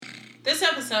This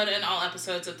episode and all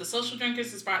episodes of The Social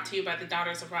Drinkers is brought to you by the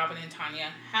daughters of Robin and Tanya.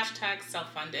 #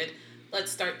 self-funded.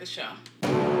 Let's start the show.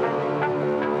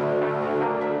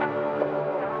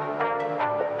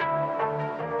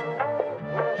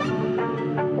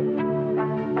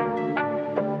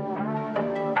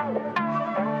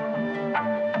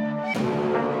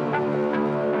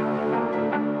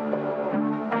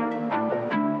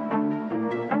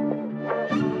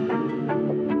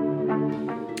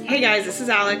 Hey guys, this is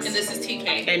Alex. And this is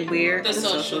TK. And we're the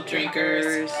Social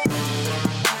Drinkers.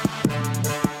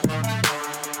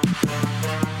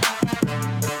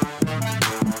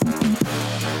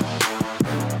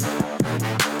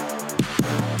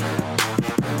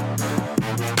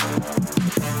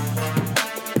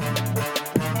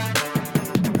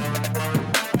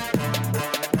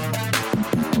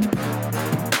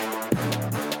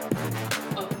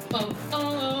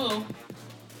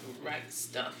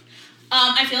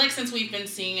 I feel like since we've been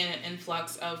seeing an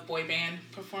influx of boy band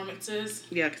performances.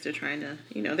 Yeah, because they're trying to,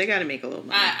 they got to make a little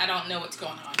money. I don't know what's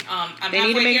going on. I'm they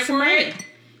need to make some money.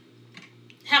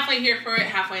 Halfway here for it,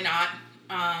 halfway not.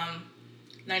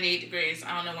 98 degrees.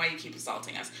 I don't know why you keep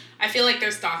assaulting us. I feel like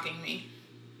they're stalking me.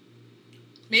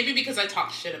 Maybe because I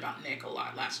talked shit about Nick a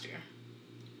lot last year.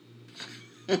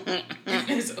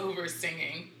 His over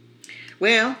singing.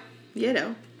 Well,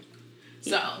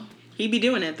 So. He be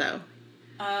doing it though.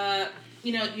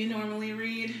 You normally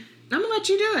read. I'm gonna let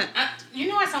you do it.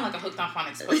 I sound like a hooked on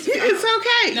phonics. It's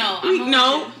okay.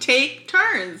 Take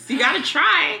turns. You gotta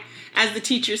try, as the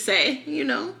teachers say.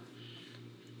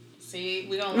 See,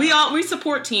 we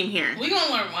support team here. We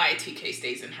gonna learn why TK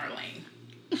stays in her lane.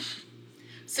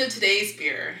 So today's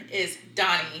beer is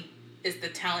Donnie is the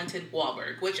Talented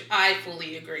Wahlberg, which I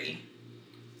fully agree.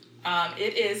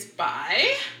 It is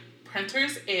by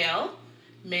Printers Ale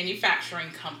Manufacturing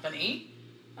Company.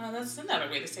 That's another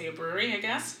way to say a brewery, I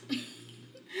guess.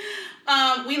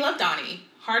 We love Donnie.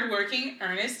 Hardworking,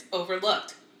 earnest,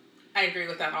 overlooked. I agree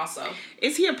with that also.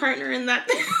 Is he a partner in that?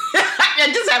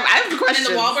 I have questions.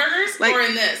 In the Wahlburgers or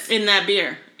in this? In that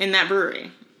beer. In that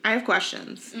brewery. I have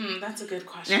questions. That's a good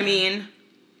question.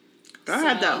 Go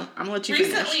ahead though. I'm going to let you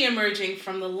finish. Recently emerging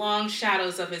from the long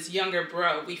shadows of his younger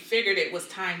bro, we figured it was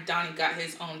time Donnie got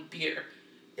his own beer.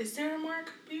 Is there a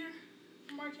Mark beer?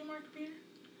 Mark beer?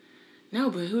 No,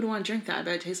 but who'd want to drink that? I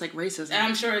bet it tastes like racism.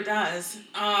 I'm sure it does.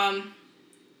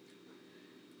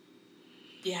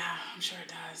 Yeah, I'm sure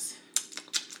it does.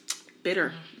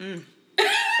 Bitter.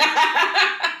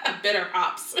 Bitter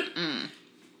hops.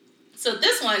 So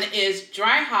this one is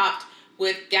dry hopped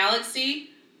with Galaxy.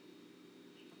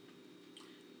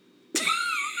 There's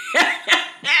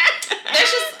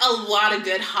just a lot of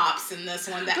good hops in this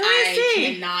one that I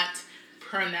cannot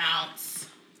pronounce.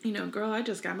 Girl, I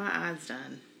just got my eyes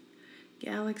done.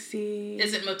 Galaxy.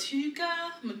 Is it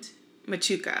Matuka?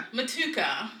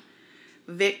 Matuka.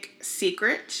 Vic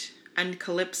Secret and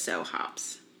Calypso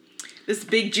hops. This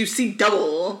big juicy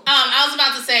double. I was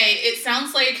about to say, it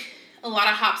sounds like a lot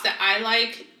of hops that I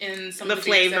like in some of the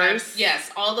flavors. Yes,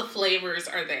 all the flavors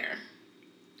are there.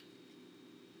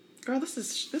 Girl, this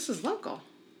is local.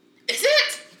 Is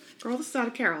it? Girl, this is out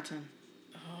of Carrollton.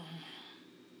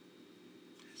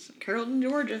 Carrollton,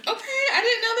 Georgia. Okay, I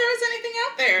didn't know there was anything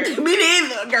out there. Me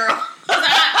neither, girl. I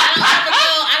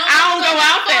don't go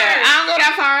out there. I don't go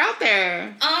that far out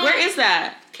there. Where is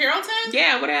that? Carrollton?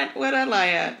 Yeah, where that lie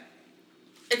at?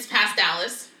 It's past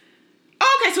Dallas.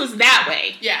 Oh, okay, so it's that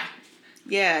way. Yeah.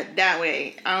 Yeah, that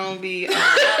way. I don't be.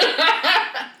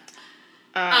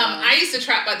 I used to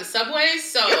trap by the subway,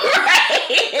 so.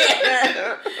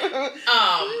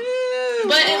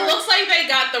 But it looks like they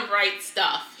got the right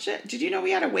stuff. Shit, did you know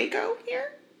we had a Waco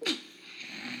here?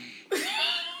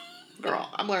 Girl,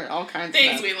 I'm learning all kinds of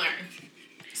things we learned.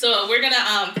 So we're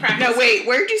gonna practice. No, wait,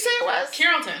 where'd you say it was?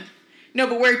 Carrollton. No,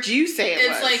 but where'd you say it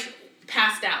was? It's like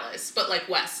past Dallas, but like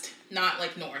west, not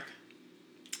like north.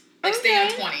 Like stay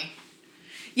on 20.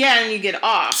 Yeah, and you get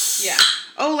off. Yeah.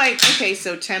 Oh, okay,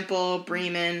 so Temple,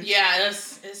 Bremen. Yeah,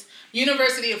 it's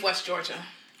University of West Georgia.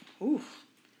 Ooh.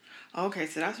 Okay,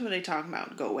 so that's what they talking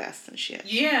about. Go west and shit.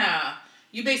 Yeah.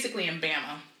 You basically in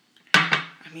Bama.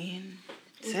 It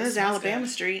says Alabama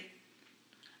Street.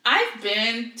 I've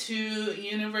been to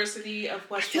University of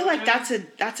West Georgia. I feel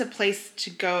like that's a place to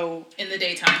go in the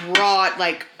daytime. Broad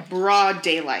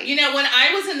daylight. When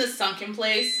I was in the sunken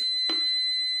place.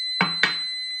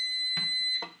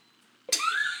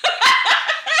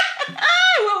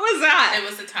 What was that? It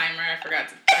was the timer. I forgot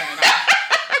to turn it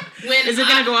off. Is it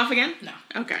going to go off again? No.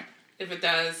 Okay. If it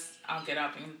does, I'll get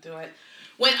up and do it.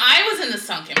 When I was in the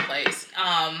sunken place,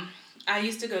 I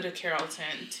used to go to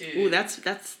Carrollton to. Ooh, that's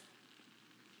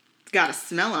Got a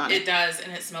smell on it. It does,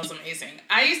 and it smells amazing.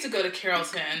 I used to go to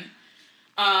Carrollton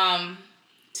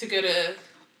to go to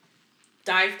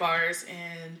dive bars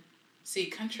and see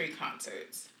country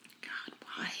concerts. God,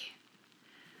 why?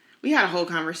 We had a whole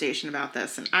conversation about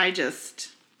this, and I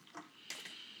just...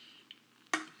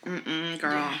 girl.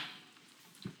 Yeah.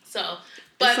 So,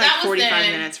 but it's like that was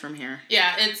 45 minutes from here.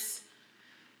 Yeah, it's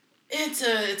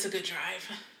a good drive,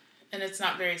 and it's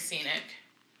not very scenic.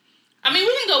 I mean,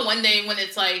 we can go one day when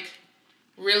it's like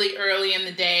really early in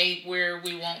the day where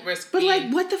we won't risk. But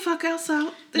like, what the fuck else is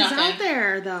out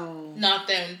there though?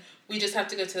 Nothing. We just have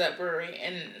to go to that brewery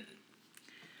and.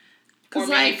 Because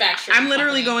like, I'm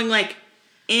literally going like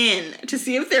in to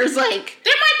see if there's like.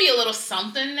 There might be a little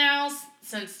something now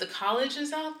since the college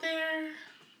is out there.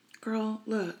 Girl,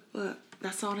 look,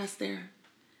 that's all that's there.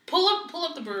 Pull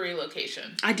up the brewery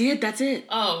location. I did. That's it.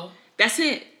 Oh, that's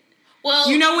it. Well,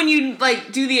 you know when you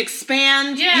like do the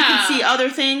expand, you can see other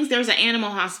things. There's an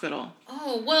animal hospital.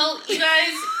 Oh well, you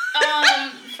guys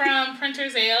from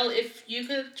Printer's Ale, if you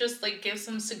could just like give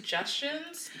some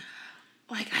suggestions.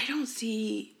 Like I don't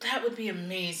see. That would be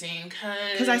amazing,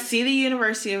 because I see the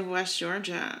University of West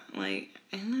Georgia. Like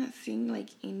I'm not seeing like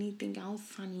anything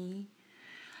else, honey.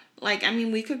 Like I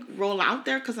mean, we could roll out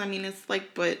there because I mean it's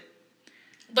like, but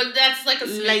that's like a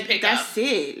sneak pickup. That's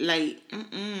it. Like,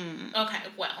 Okay,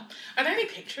 well, are there any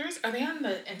pictures? Are they on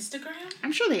the Instagram?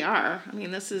 I'm sure they are. I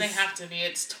mean, this is. They have to be.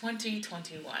 It's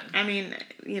 2021. I mean,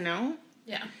 you know.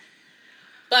 Yeah.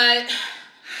 But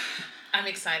I'm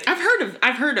excited. I've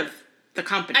heard of the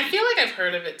company. I feel like I've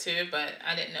heard of it too, but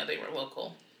I didn't know they were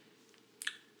local.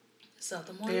 So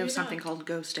the more they have something called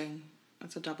Ghosting.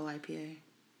 That's a double IPA.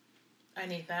 I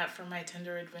need that for my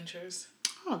Tinder adventures.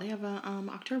 Oh, they have a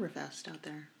Oktoberfest out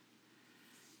there.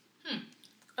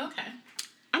 Okay.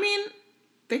 I mean,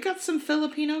 they got some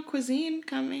Filipino cuisine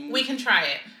coming. We can try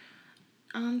it.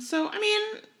 So I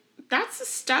mean, that's a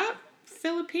step.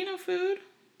 Filipino food.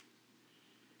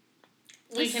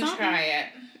 We can try it.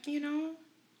 You know,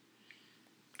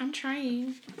 I'm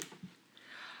trying.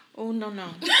 Oh no.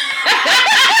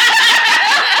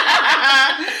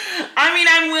 I mean,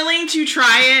 I'm willing to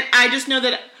try it. I just know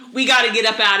that we got to get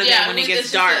up out of there when it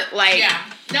gets dark.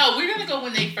 No, we're gonna go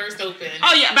when they first open.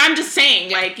 Oh yeah, but I'm just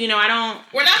saying, like, you know, I don't.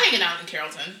 We're not hanging out in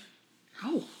Carrollton.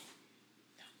 Oh.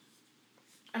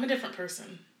 I'm a different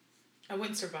person. I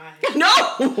wouldn't survive.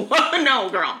 No, no,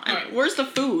 girl. Right. Where's the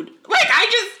food? Like,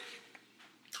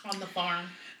 on the farm.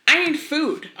 I need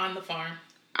food. On the farm.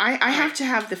 I have to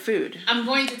have the food. I'm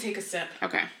going to take a sip.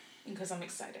 Okay. Because I'm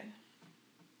excited.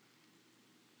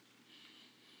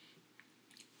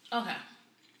 Okay.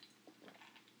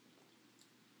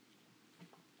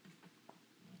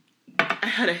 I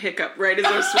had a hiccup right as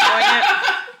I was swallowing it.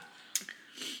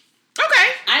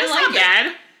 Okay. I like not it.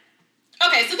 Bad.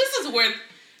 Okay, so this is worth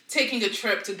taking a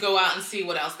trip to go out and see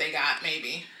what else they got,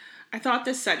 maybe. I thought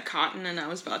this said cotton and I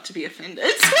was about to be offended. And we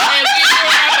were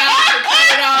about to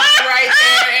cut it off right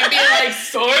there and be like,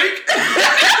 Sork.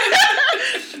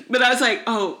 But I was like,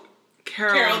 oh,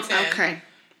 Carrollton. Okay.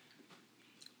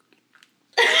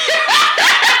 We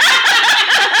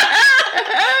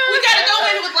gotta go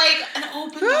in with like an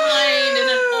open mind and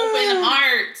an open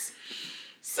heart.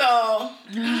 So.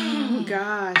 Oh,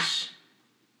 gosh.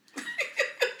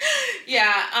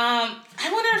 Yeah, I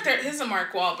wonder if there is a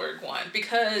Mark Wahlberg one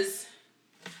because,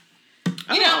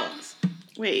 you know.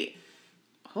 Wait,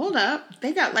 hold up.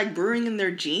 They got like brewing in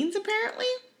their jeans apparently?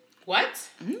 What?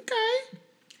 Okay.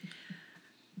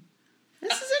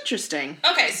 This is interesting.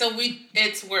 Okay, so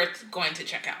it's worth going to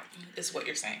check out, is what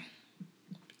you're saying.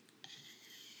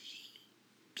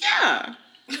 Yeah.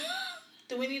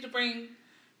 Do we need to bring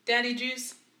Daddy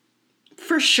Juice?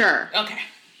 For sure. Okay.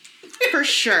 For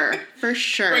sure.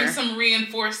 Bring some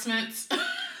reinforcements.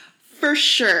 For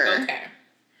sure. Okay.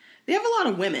 They have a lot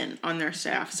of women on their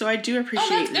staff, so I do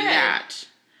appreciate that.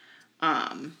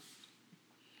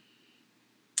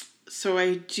 So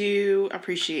I do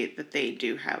appreciate that they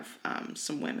do have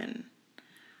some women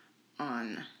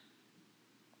on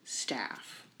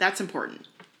staff. That's important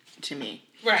to me.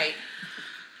 Right.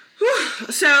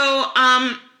 So,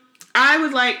 I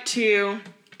would like to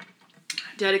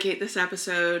dedicate this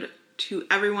episode to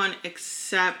everyone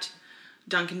except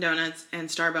Dunkin' Donuts and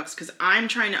Starbucks because I'm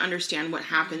trying to understand what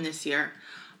happened this year.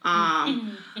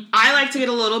 I like to get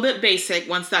a little bit basic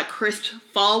once that crisp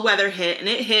fall weather hit, and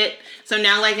it hit. So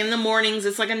now, like, in the mornings,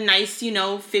 it's like a nice,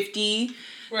 50,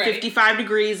 55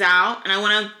 degrees out, and I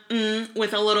want to,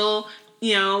 with a little,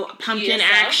 pumpkin PSL?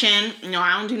 action. No,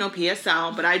 I don't do no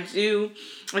PSL, but I do,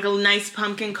 like, a nice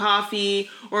pumpkin coffee,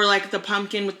 or, like, the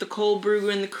pumpkin with the cold brew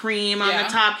and the cream on the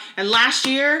top. And last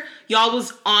year, y'all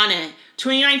was on it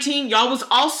 2019, y'all was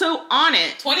also on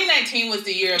it. 2019 was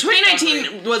the year of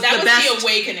 2019 was that the best. That was the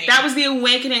awakening. That was the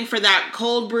awakening for that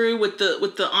cold brew with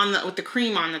the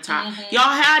cream on the top. Mm-hmm. Y'all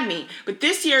had me. But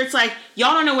this year, it's like,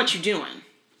 y'all don't know what you're doing.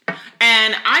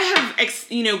 And I have,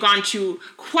 gone to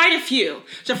quite a few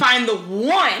to find the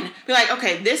one. Be like,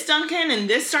 okay, this Dunkin' and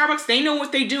this Starbucks, they know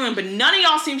what they're doing, but none of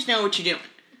y'all seem to know what you're doing.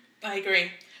 I agree.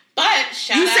 But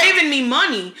you saving me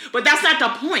money, but that's not the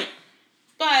point.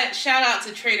 But shout out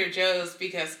to Trader Joe's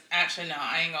because actually no,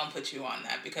 I ain't gonna put you on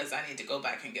that because I need to go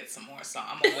back and get some more. So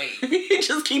I'm gonna wait.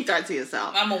 Just keep that to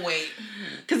yourself. I'm gonna wait.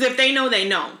 Because if they know, they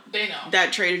know. They know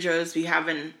that Trader Joe's be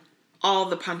having all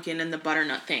the pumpkin and the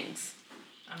butternut things.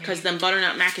 Because them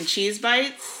butternut mac and cheese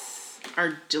bites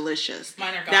are delicious.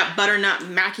 Mine are gone. That butternut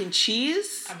mac and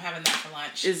cheese. I'm having that for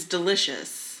lunch. Is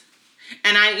delicious.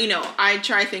 And I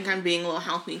try to think I'm being a little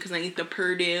healthy because I eat the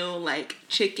Purdue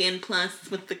chicken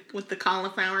plus with the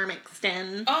cauliflower mixed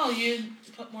in. Oh, you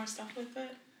put more stuff with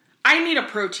it? I need a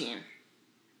protein,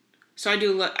 so I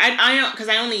do. I know because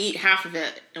I only eat half of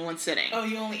it in one sitting. Oh,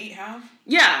 you only eat half?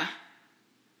 Yeah,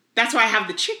 that's why I have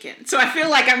the chicken. So I feel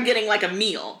like I'm getting a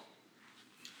meal.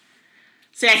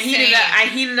 So I heat it up. I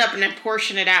heat it up and then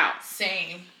portion it out.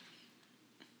 Same.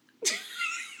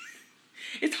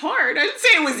 It's hard. I didn't say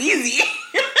it was easy.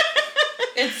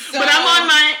 It's so but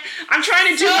I'm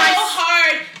trying to do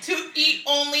hard to eat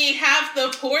only half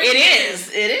the portion.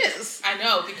 It is. I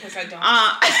know because I don't.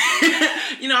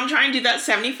 I'm trying to do that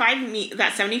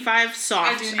 75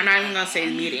 soft, and I'm gonna say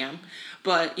medium.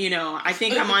 But I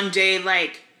think I'm on day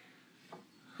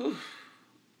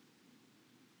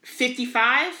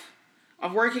 55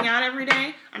 of working out every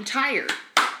day. I'm tired.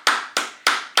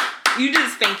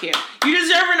 Thank you. You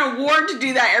deserve an award to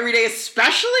do that every day,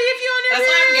 especially if you're on your That's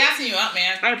why I'm gassing you up,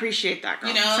 man. I appreciate that,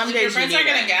 girl. Some if days your friends are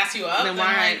going to gas you up, then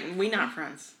why are we not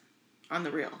friends? On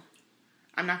the real.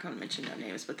 I'm not going to mention no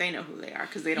names, but they know who they are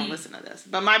because they don't listen to this.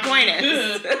 But my point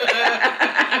is...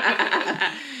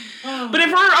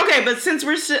 but since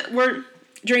we're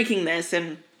drinking this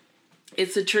and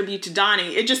it's a tribute to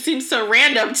Donnie, it just seems so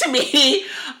random to me.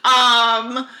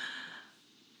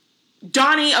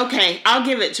 Donnie, okay, I'll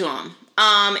give it to him.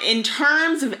 In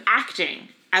terms of acting,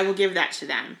 I will give that to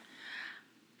them.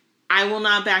 I will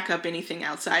not back up anything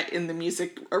outside in the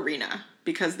music arena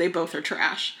because they both are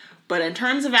trash. But in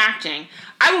terms of acting,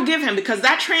 I will give him because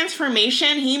that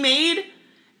transformation he made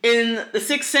in The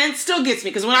Sixth Sense still gets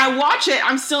me. Because when I watch it,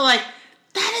 I'm still like,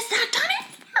 that is not Donnie.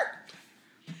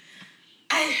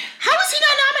 How was he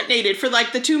not nominated for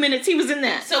the 2 minutes he was in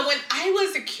that? So when I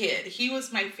was a kid, he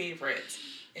was my favorite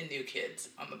in New Kids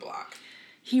on the Block.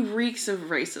 He reeks of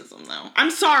racism, though.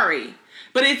 I'm sorry,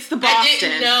 but it's the Boston. I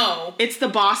didn't know. It's the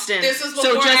Boston. This is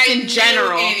before I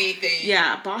knew anything.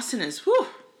 Yeah, Boston is, whew.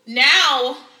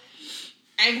 Now,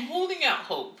 I'm holding out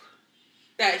hope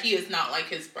that he is not like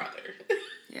his brother.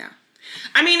 Yeah.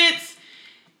 I mean,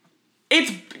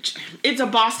 it's a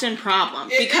Boston problem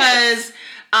because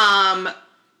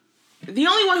the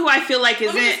only one who I feel like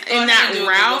is in that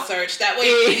route. Search. That way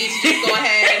you need to just go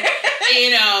ahead.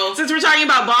 Since we're talking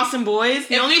about Boston boys,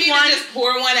 the only one to just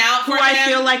pour one out who I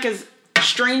feel like is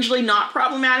strangely not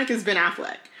problematic is Ben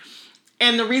Affleck.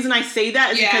 And the reason I say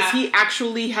that is because he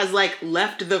actually has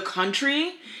left the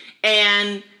country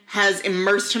and has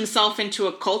immersed himself into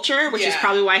a culture, which is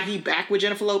probably why he back with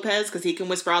Jennifer Lopez, because he can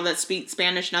whisper all that sweet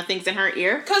Spanish nothings in her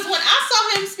ear. Because when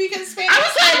I saw him speaking Spanish,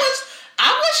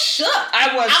 I was shook.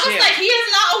 I was like, he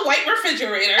is not a white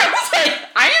refrigerator. I was like,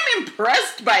 I am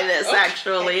impressed by this,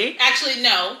 actually. Actually,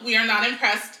 no, we are not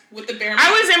impressed with the bare minimum.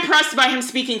 I was impressed by him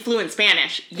speaking fluent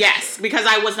Spanish, yes, because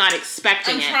I was not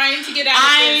expecting it. I'm trying to get out of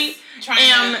this. I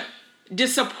am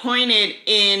disappointed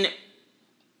in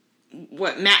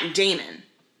Matt Damon.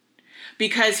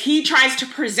 Because he tries to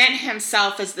present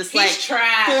himself as this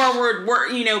forward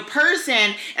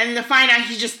person, and to find out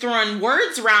he's just throwing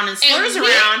words around and slurs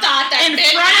around in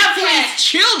front of his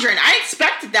children. I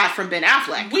expected that from Ben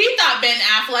Affleck. We thought Ben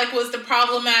Affleck was the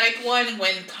problematic one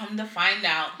when come to find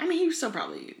out. I mean, he was still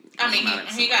probably.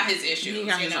 He got his issues. He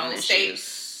got his own issues.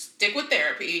 Stick with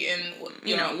therapy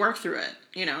and work through it.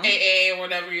 AA or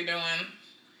whatever you're doing.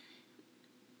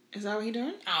 Is that what he's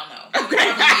doing? I don't know. Okay. I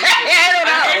don't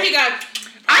know. I heard he got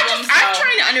problems, I'm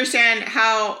trying to understand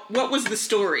what was the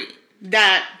story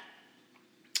that,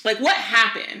 what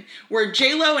happened where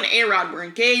J-Lo and A-Rod were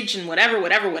engaged and whatever.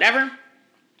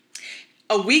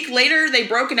 A week later, they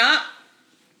broken up.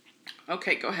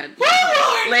 Okay, go ahead. Woo,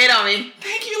 Lord. Lay it on me.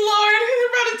 Thank you, Lord.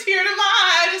 It brought a tear to my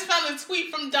eye. I just found a tweet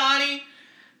from Donnie.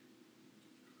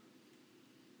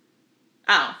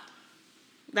 Oh.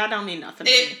 That don't mean nothing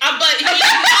to me. But he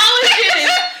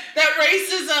acknowledges that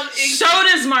racism exists. So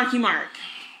does Marky Mark.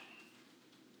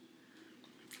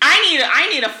 I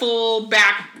need a full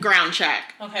background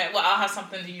check. Okay, well, I'll have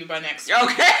something to you by next week.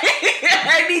 Okay.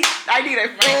 I need a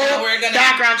full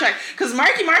background check. Because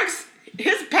Marky Mark's,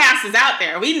 his past is out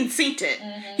there. We didn't see it.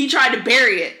 Mm-hmm. He tried to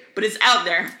bury it, but it's out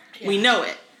there. Yeah. We know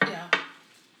it. Yeah.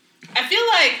 I feel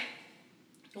like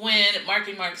when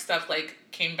Marky Mark stuff, like,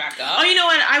 came back up. Oh, you know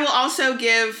what? I will also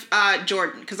give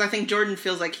Jordan, because I think Jordan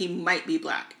feels like he might be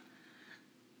black.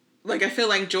 Like, I feel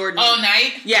like Jordan... Oh,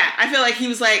 Knight? Yeah, I feel like he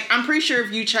was like, I'm pretty sure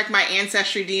if you check my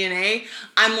ancestry DNA,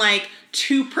 I'm like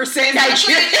 2% Nigerian.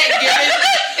 Especially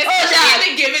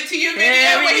they give it to you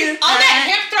video where he's all that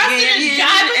hip thrusting and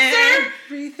jiving, sir.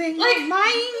 Everything like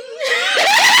mine.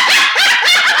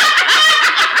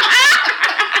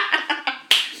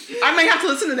 I might have to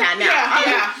listen to that now.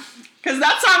 Yeah. Because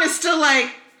that song is still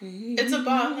like... It's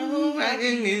about...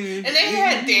 And they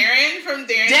had Darren from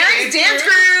Darren's Dance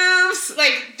Grooves.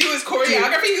 Like, do his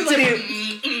choreography. He was like...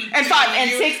 And 5 and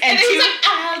 6 and 2. He's like,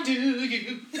 I do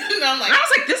you. And I'm like... And I was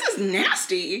like, this is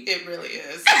nasty. It really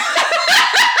is.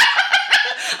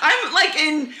 I'm like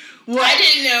in... What? I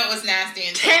didn't know it was nasty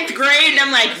until 10th grade, and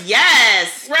I'm like,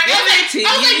 yes. Right. Give it to you.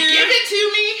 I was like, give it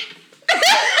to me.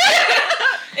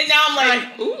 And now I'm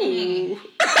like, ooh.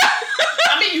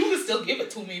 I mean, you can still give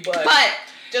it to me, but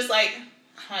just like,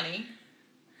 honey.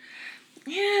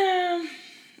 Yeah.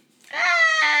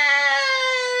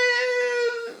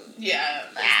 Yeah,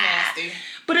 it's nasty.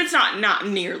 But it's not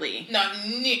nearly.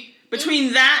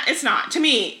 Between that, it's not. To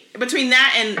me, between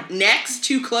that and Next,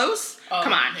 Too Close,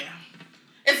 come on. Yeah.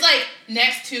 It's like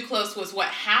Next Too Close was what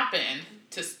happened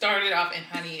to start it off, and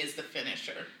Honey is the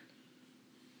finisher.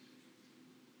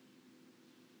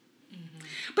 Mm-hmm.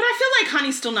 But I feel like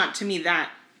Honey's still not, to me, that...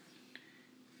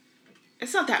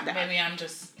 It's not that bad. Maybe I'm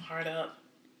just hard up.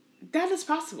 That is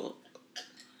possible.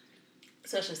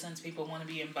 Especially since people want to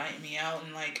be inviting me out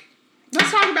and like... Let's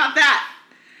talk about that.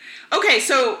 Okay,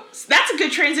 so that's a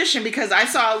good transition because I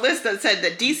saw a list that said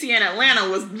that DC and Atlanta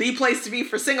was the place to be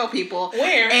for single people.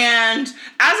 Where? And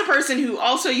as a person who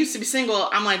also used to be single,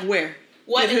 I'm like, where?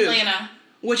 What Atlanta?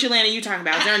 Which Atlanta are you talking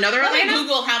about? Is there another Atlanta? Let me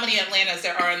Google how many Atlantas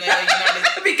there are in the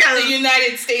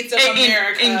United States of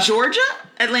America. In Georgia?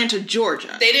 Atlanta,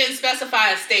 Georgia. They didn't specify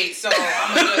a state, so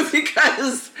I'm going to just...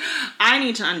 Because I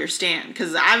need to understand.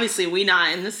 Because obviously we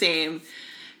not in the same...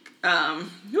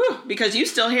 because you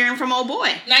still hearing from old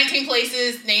boy. 19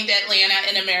 places named Atlanta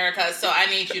in America, so I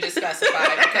need you to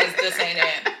specify because this ain't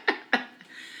it.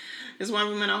 Is one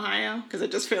of them in Ohio? Because I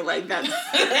just feel like that's...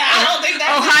 I don't think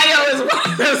that's... Ohio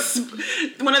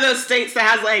is one of those states that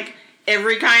has like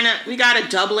every kind of... We got a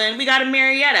Dublin, we got a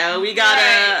Marietta, we got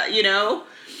a, you know...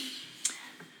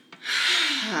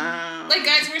 Like,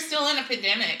 guys, we're still in a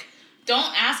pandemic.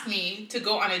 Don't ask me to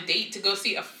go on a date to go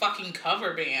see a fucking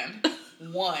cover band.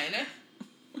 One.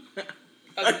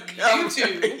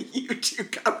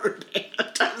 YouTube cover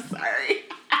band. I'm sorry.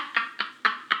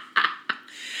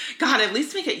 God, at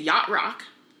least make it yacht rock.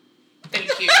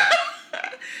 Thank you.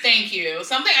 Thank you.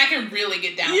 Something I can really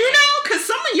get down with. You know, because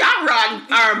some of yacht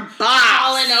rock are bops.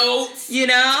 Hall & Oates. You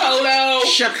know? Toto.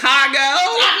 Chicago.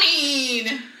 I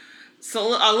mean. So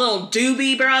a little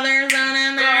Doobie Brothers on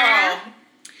in there. Girl.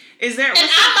 Is there... And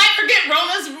I might forget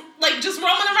Rona's, like, just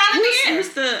roaming around in the air. Who's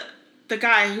the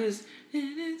guy who's...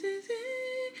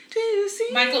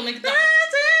 Michael McDonald.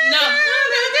 No.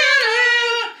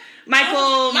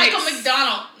 Michael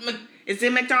McDonald. Is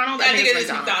it McDonald? I think it is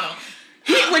McDonald.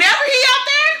 Whenever he out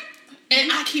there, and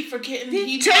I keep forgetting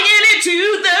taking it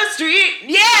to the street.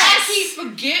 Yes, I keep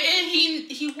forgetting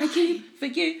he. I keep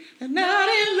forgetting I'm not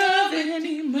in love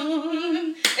anymore,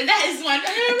 and that is one.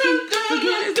 Every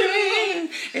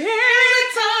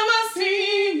time I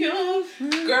see you,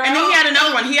 girl. And then he had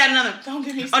another one. Don't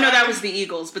get me started. Oh no, that was the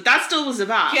Eagles, but that still was a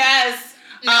bop. Yes.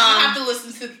 No, I have to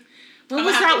listen to. What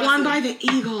was that one by the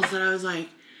Eagles that I was like,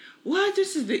 what?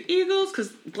 This is the Eagles? Because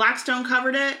Blackstone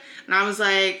covered it. And I was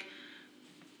like,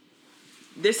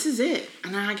 this is it.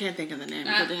 And I can't think of the name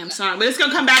of the damn song. But it's going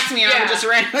to come back to me and I'm just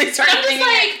randomly starting thinking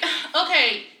it.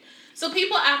 Okay, so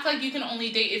people act like you can only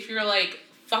date if you're like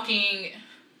fucking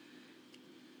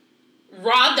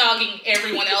raw dogging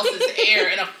everyone else's air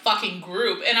in a fucking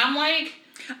group. And I'm like...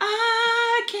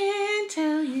 I can't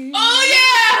tell you. Oh,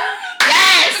 yeah!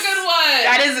 Yes! That's a good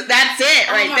one. That's it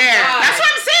right there. God. That's what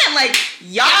I'm saying. Like,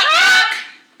 yacht rock?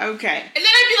 Okay. And then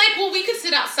I'd be like, well, we could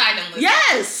sit outside and listen.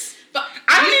 Yes! But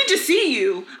I don't need to see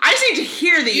you. I just need to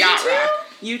hear the yacht rock.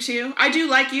 You too? I do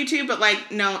like you too, but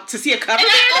like, no, to see a cover band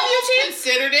of I almost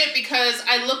considered it because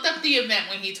I looked up the event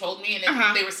when he told me and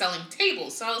they were selling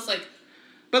tables. So I was like...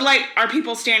 But like, are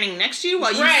people standing next to you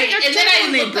while you sit at the and then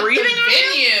I looked up the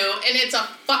venue, and it's a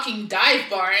fucking dive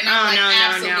bar, and I'm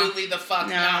absolutely the fuck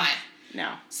not.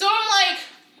 No. So I'm like,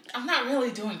 I'm not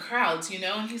really doing crowds, you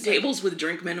know? And he's tables with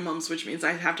drink minimums, which means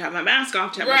I have to have my mask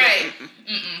off. To have right.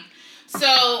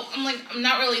 So I'm like, I'm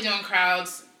not really doing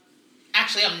crowds.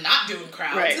 Actually, I'm not doing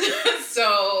crowds. Right.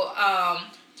 So,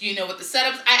 do you know what the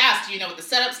setup's... I asked, do you know what the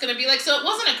setup's going to be like? So it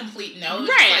wasn't a complete no. It was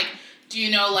just like, do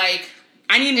you know, like...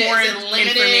 I need more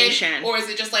information. Or is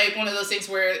it just like one of those things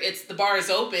where it's the bar is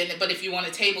open, but if you want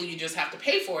a table, you just have to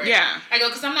pay for it? Yeah. I go,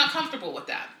 because I'm not comfortable with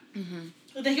that. Mm-hmm.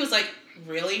 And then he was like,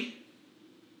 really?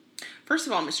 First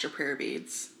of all, Mr. Prayer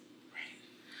Beads. Right.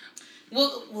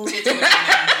 We'll get to it in a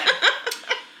minute.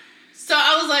 So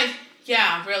I was like,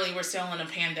 yeah, really, we're still in a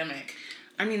pandemic.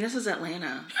 I mean, this is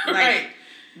Atlanta. Like, right.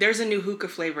 There's a new hookah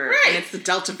flavor, right. and it's the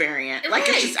Delta variant. Right. Like,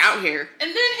 it's just out here. And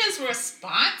then his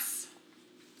response...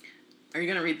 Are you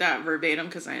going to read that verbatim?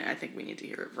 Because I think we need to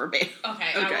hear it verbatim.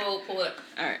 Okay, I will pull it up.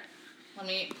 All right. Let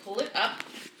me pull it up.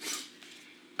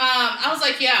 I was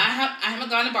like, yeah, I haven't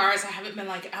gone to bars. I haven't been,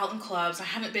 like, out in clubs. I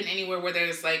haven't been anywhere where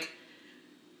there's, like,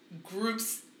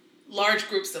 large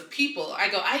groups of people. I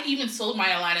go, I even sold my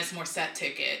Alanis Morissette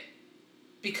ticket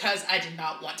because I did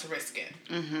not want to risk it.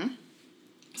 Mm-hmm.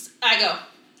 So I go,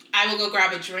 I will go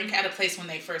grab a drink at a place when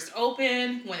they first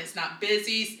open, when it's not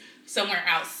busy, somewhere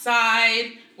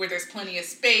outside where there's plenty of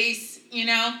space, you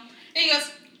know? And he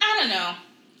goes, I don't know.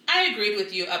 I agreed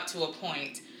with you up to a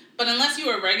point. But unless you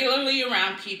are regularly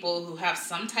around people who have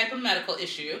some type of medical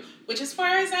issue, which as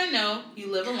far as I know,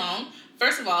 you live alone,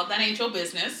 first of all, that ain't your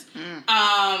business.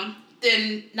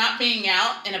 Then not being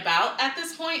out and about at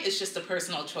this point is just a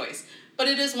personal choice. But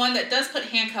it is one that does put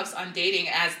handcuffs on dating,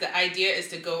 as the idea is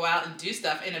to go out and do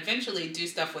stuff and eventually do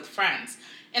stuff with friends.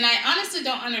 And I honestly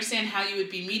don't understand how you would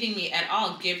be meeting me at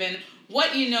all, given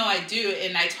what you know I do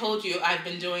and I told you I've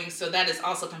been doing, so that is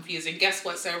also confusing. Guess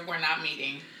what, sir? We're not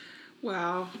meeting.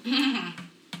 Wow.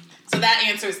 So that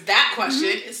answers that question.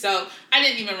 Mm-hmm. So I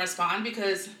didn't even respond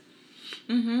because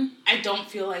I don't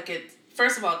feel like it...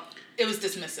 First of all, it was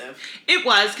dismissive. It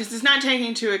was, because it's not taking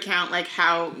into account, like,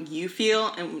 how you feel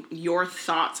and your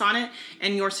thoughts on it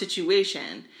and your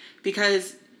situation.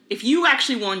 Because... if you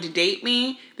actually wanted to date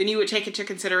me, then you would take into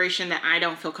consideration that I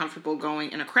don't feel comfortable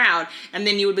going in a crowd. And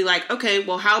then you would be like, okay,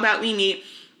 well, how about we meet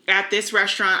at this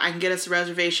restaurant? I can get us a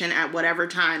reservation at whatever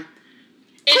time.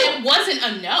 And it wasn't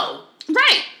a no.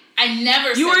 Right. I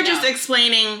never said You were no. just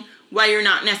explaining why you're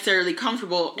not necessarily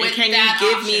comfortable. With and can that you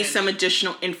give option. me some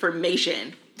additional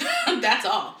information? That's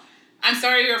all. I'm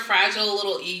sorry your fragile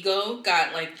little ego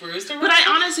got, like, bruised or whatever. But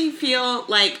I honestly feel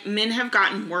like men have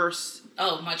gotten worse.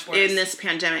 Oh, much worse. In this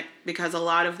pandemic, because a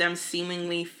lot of them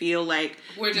seemingly feel like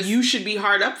you should be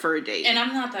hard up for a date. And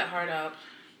I'm not that hard up.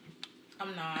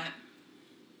 I'm not.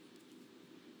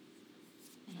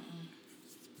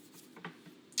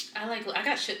 I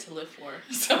got shit to live for.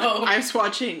 So I was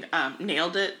watching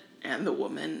Nailed It, and the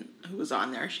woman who was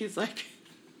on there, she's like,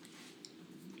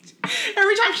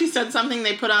 every time she said something,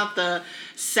 they put out the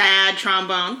sad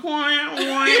trombone.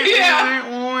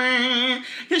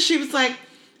 Because she was like,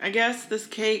 I guess this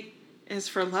cake is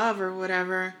for love or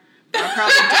whatever. I'll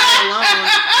probably die alone,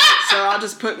 so I'll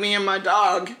just put me and my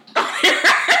dog.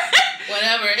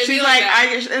 Whatever. She's like,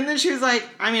 and then she was like,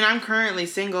 I mean, I'm currently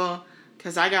single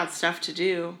because I got stuff to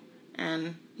do,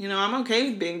 and you know, I'm okay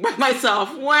with being by myself.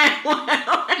 And it's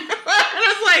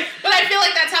like, but I feel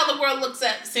like that's how the world looks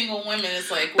at single women. It's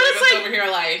like we're just over here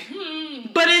like,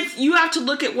 But it's you have to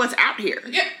look at what's out here.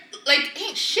 Yeah, like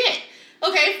ain't shit.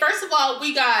 Okay, first of all,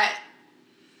 we got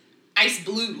Ice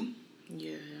Blue.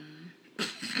 Yeah.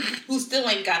 Who still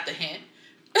ain't got the hint.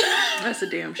 That's a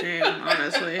damn shame,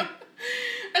 honestly. And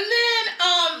then,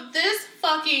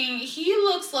 he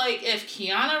looks like if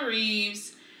Keanu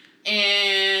Reeves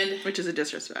and... Which is a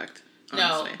disrespect,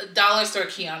 honestly. No, Dollar Store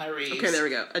Keanu Reeves. Okay, there we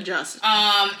go. Adjust.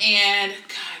 And,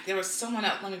 God, there was someone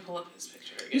else. Let me pull up his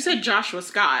picture again. You said Joshua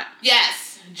Scott.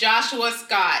 Yes, Joshua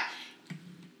Scott.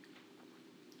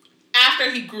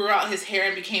 After he grew out his hair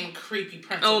and became a creepy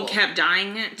principal. Oh, kept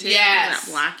dyeing it too? Yes.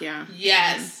 That black, yeah.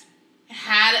 Yes. Mm-hmm.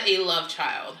 Had a love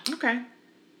child. Okay.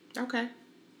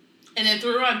 And then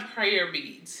threw on prayer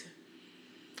beads.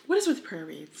 What is with prayer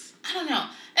beads? I don't know.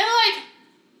 And, like,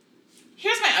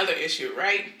 here's my other issue,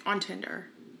 right? On Tinder.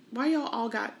 Why y'all all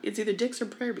got... It's either dicks or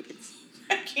prayer beads.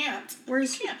 I can't. What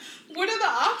are the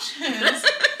options?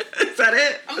 Is that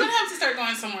it? I'm going to have to start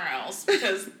going somewhere else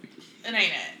because it ain't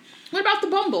it. What about the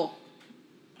Bumble?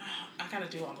 I got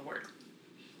to do all the work.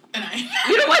 And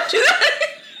You don't want to do that?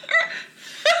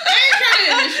 I ain't trying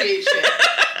to initiate shit.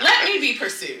 Let me be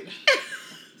pursued.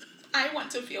 I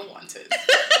want to feel wanted.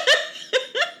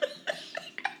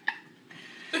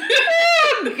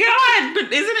 Oh, God.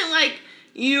 But isn't it like,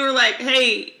 you're like,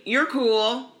 hey, you're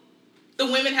cool. The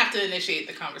women have to initiate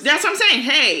the conversation. That's what I'm saying.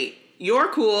 Hey, You're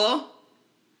cool.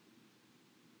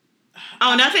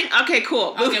 Oh, nothing? Okay,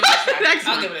 cool. I'll give it a try.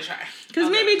 I'll give it a try.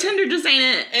 Because maybe Tinder just ain't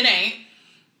it. It ain't.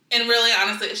 And really,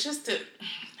 honestly, it's just to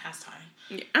pass time.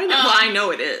 Yeah, I know. Well, I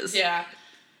know it is. Yeah.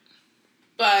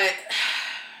 But,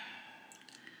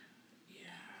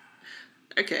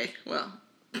 yeah. Okay, well.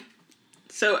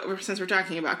 So, since we're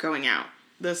talking about going out,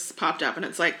 this popped up, and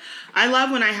it's like, I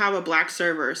love when I have a black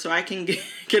server so I can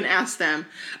ask them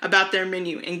about their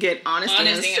menu and get honest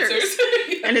answers.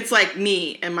 And it's like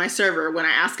me and my server when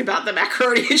I ask about the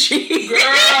macaroni and cheese. Girl.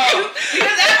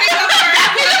 Because that's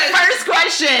the first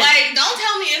question. Like, don't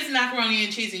tell me it's macaroni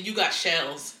and cheese and you got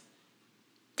shells.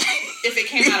 If it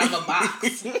came out of a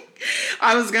box.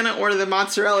 I was going to order the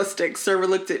mozzarella sticks. Server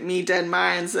looked at me dead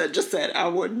mind and just said, I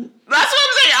wouldn't. That's what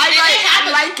I'm saying.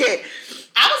 I like it.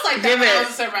 I was like that when I was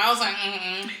a server. I was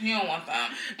like, you don't want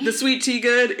that. The sweet tea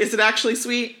good? Is it actually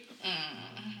sweet?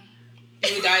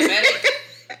 You diabetic?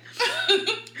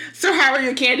 So how are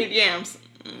your candied yams?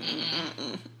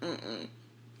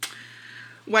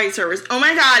 White servers. Oh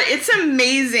my god, it's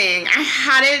amazing. I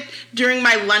had it during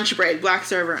my lunch break, black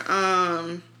server.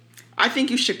 I think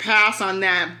you should pass on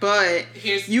that, but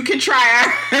you can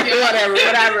try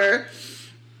whatever.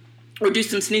 Or do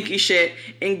some sneaky shit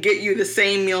and get you the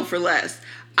same meal for less.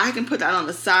 I can put that on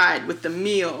the side with the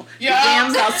meal. Yep. The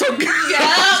jams out so good.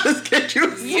 Yep. Just get you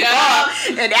a sauce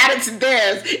and add it to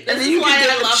theirs. And then you can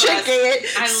get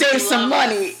chicken, save some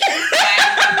money.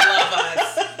 I love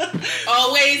us.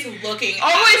 Always looking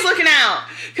out.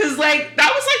 Because, like,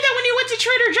 that was like that when you went to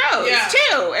Trader Joe's,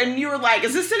 too. And you were like,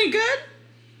 is this any good?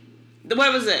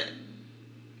 What was it?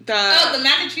 The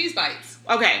mac and cheese bites.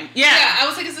 Okay, yeah. I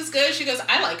was like, is this good? She goes,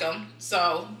 I like them.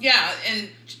 So, yeah, and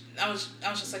I was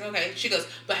just like, okay. She goes,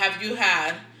 but have you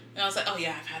had? And I was like, oh,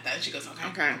 yeah, I've had that. And she goes, okay.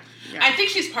 Okay. Yeah. I think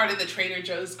she's part of the Trader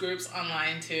Joe's groups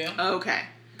online, too. Okay.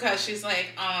 Because she's like,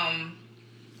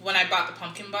 when I bought the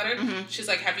pumpkin butter, she's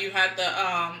like, have you had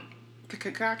the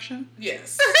concoction?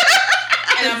 Yes.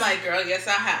 And I'm like, girl, yes,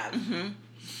 I have. Mm-hmm.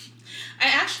 I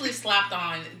actually slapped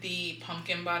on the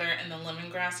pumpkin butter and the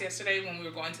lemongrass yesterday when we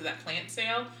were going to that plant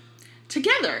sale.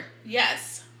 Together?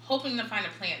 Yes. Hoping to find a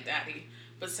plant daddy.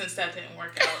 But since that didn't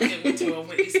work out, it went to a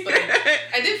waste. But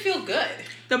I did feel good.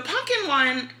 The pumpkin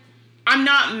one, I'm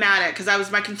not mad at,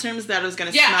 because my concern was that it was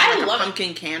going to smell like a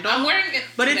pumpkin candle. I'm wearing it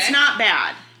But today. It's not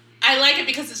bad. I like it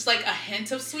because it's like a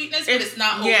hint of sweetness, but it's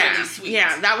not overly sweet.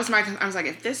 Yeah, that was I was like,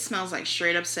 if this smells like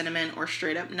straight up cinnamon or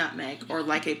straight up nutmeg or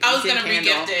like a pumpkin candle,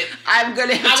 re-gift it. I'm going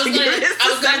to have to give this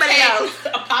to somebody else.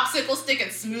 A popsicle stick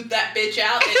and smooth that bitch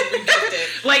out and re-gift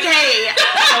it. Like, hey,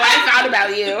 so I thought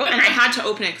about you, and I had to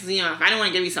open it because, if I don't want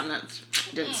to give you something that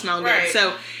didn't smell good.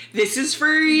 So, this is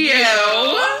for you.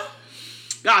 Yeah.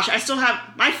 Gosh, I still have,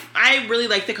 I really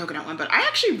like the coconut one, but I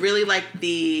actually really like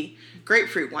the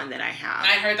grapefruit one that I have.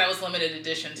 I heard that was limited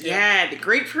edition too. Yeah, the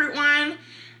grapefruit one,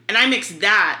 and I mixed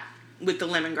that with the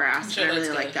lemongrass. I really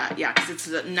like that. Yeah, because it's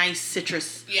a nice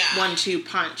citrus 1-2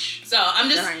 punch. So I'm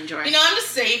just, that I enjoy. I'm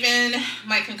just saving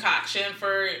my concoction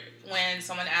for when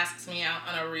someone asks me out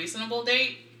on a reasonable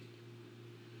date.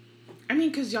 I mean,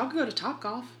 because y'all can go to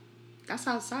Topgolf. That's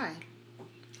outside.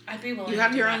 I'd be willing. You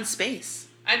have your own space.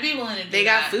 I'd be willing to do that. They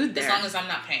got food there as long as I'm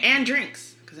not paying and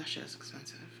drinks, because that shit is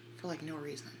expensive for like no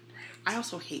reason. I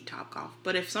also hate Topgolf,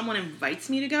 but if someone invites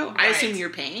me to go, I assume you're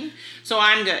paying, so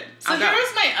I'm good. So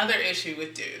here's my other issue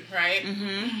with dude, right?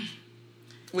 Mm-hmm.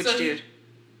 Which dude?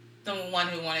 The one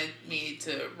who wanted me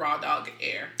to raw dog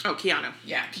air. Oh, Keanu.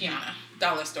 Yeah, Kiana. Mm-hmm.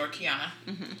 Dollar store Kiana.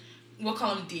 Mm-hmm. We'll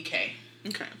call him DK.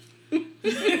 Okay.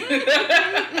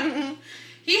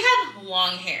 He had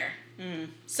long hair. Mm.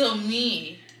 So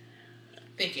me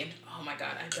thinking, oh my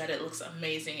God, I bet it looks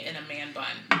amazing in a man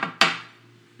bun.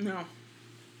 No.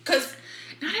 Because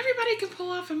not everybody can pull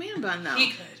off a man bun, though.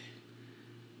 He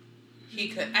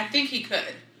could. I think he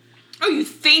could. Oh, you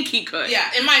think he could? Yeah,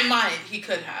 in my mind, he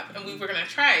could have. And we were going to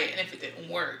try it, and if it didn't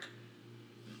work.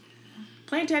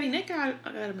 Plant Daddy Nick got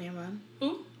a man bun.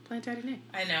 Who? Plant Daddy Nick.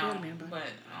 I know. Got a man bun.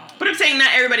 But I'm saying not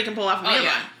everybody can pull off a man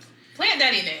bun. Plant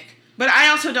Daddy Nick. But I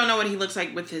also don't know what he looks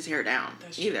like with his hair down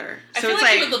either. I feel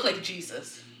like he would look like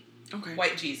Jesus. Okay.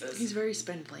 White Jesus. He's very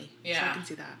spindly. Yeah. So I can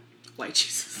see that. White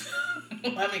Jesus.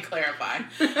 Let me clarify.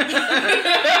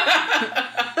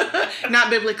 Not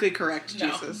biblically correct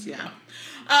Jesus. No. Yeah.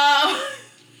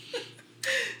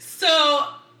 So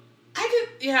I could,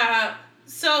 yeah.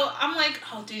 So I'm like,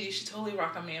 oh, dude, you should totally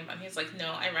rock a man bun. He's like,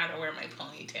 no, I'd rather wear my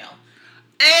ponytail.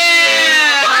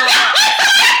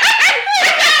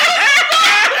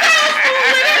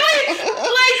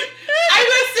 I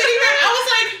was sitting there, I was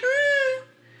like,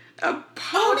 a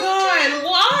ponytail? Oh God,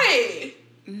 why?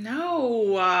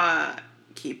 No,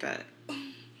 keep it.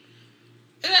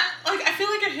 And I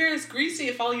greasy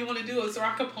if all you want to do is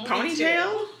rock a ponytail.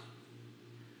 Ponytail?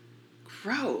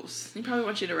 Gross. He probably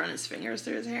wants you to run his fingers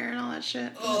through his hair and all that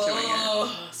shit.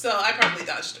 Oh, so I probably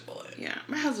dodged a bullet. Yeah.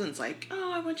 My husband's like,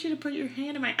 oh, I want you to put your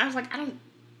hand in my... I was like, I don't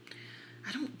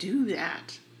do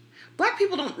that. Black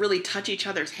people don't really touch each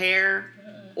other's hair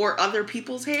or other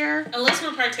people's hair. Unless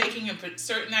we're partaking in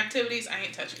certain activities, I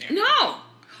ain't touching your hair. No.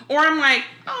 Or I'm like,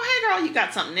 oh, hey, girl, you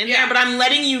got something in there. But I'm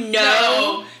letting you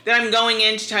know that I'm going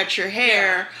in to touch your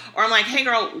hair. Yeah. Or I'm like, hey,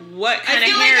 girl, what kind of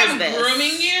hair is this? I feel like I'm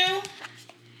grooming you.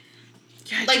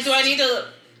 Yeah, like, do I need to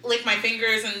lick my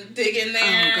fingers and dig in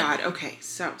there? Oh, God. Okay.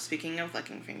 So, speaking of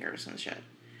licking fingers and shit,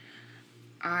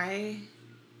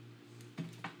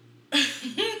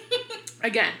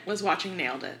 again, was watching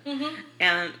Nailed It. Mm-hmm.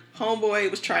 And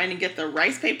homeboy was trying to get the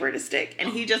rice paper to stick. And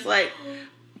he just, like,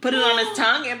 put it on his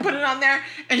tongue and put it on there.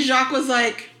 And Jacques was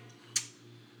like,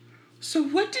 so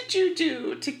what did you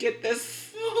do to get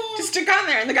this to stick on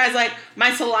there? And the guy's like,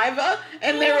 my saliva.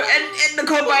 And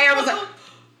Nicole Byer was like...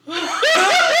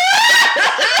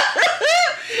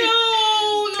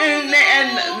 And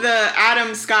the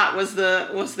Adam Scott was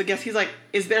the guest. He's like,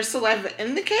 is there saliva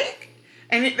in the cake?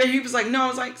 And he was like, no. I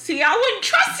was like, see, I wouldn't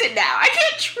trust it now. I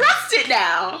can't trust it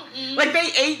now. Mm-mm. Like,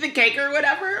 they ate the cake or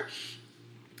whatever.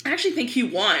 I actually think he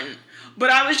won.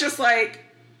 But I was just like,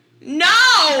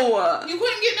 no! You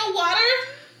couldn't get no water?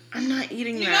 I'm not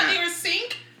eating that. You're not near a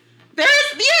sink? There's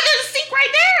a sink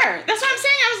right there. That's what I'm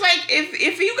saying. I was like,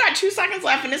 if you got 2 seconds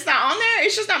left and it's not on there,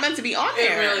 it's just not meant to be on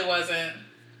there. It really wasn't.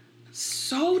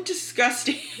 So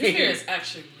disgusting. This beer is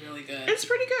actually really good. It's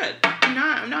pretty good. I'm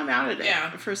not mad at it.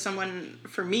 Yeah.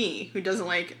 For me, who's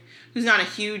not a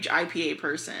huge IPA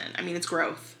person. I mean, it's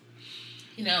growth.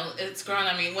 You know, it's grown.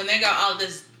 I mean, when they got all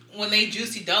this, when they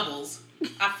juicy doubles,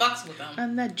 I fucks with them.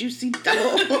 And that juicy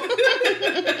double.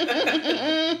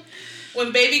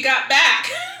 When baby got back.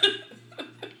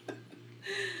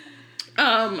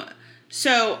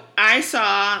 So I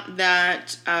saw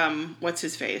that, what's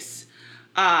his face?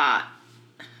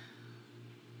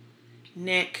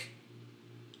 Nick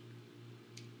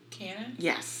Cannon?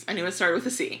 Yes. I knew it started with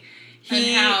a C.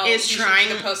 He is trying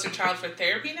to poster child for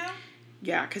therapy now?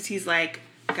 Yeah, because he's like,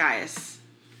 guys,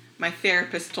 my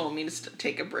therapist told me to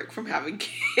take a break from having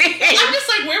kids. I'm just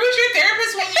like, where was your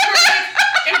therapist when you were like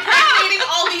impregnating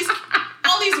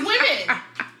all these women?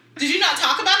 Did you not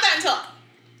talk about that until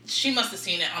she must have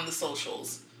seen it on the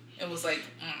socials? It was like,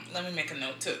 let me make a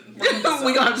note to bring this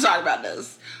We're going to talk about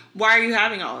this. Why are you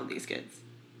having all of these kids?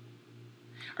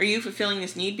 Are you fulfilling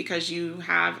this need because you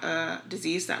have a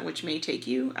disease which may take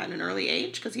you at an early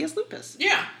age? Because he has lupus.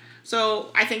 Yeah.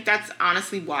 So I think that's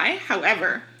honestly why.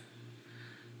 However,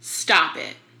 stop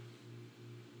it.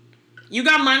 You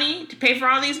got money to pay for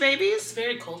all these babies? It's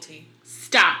very culty.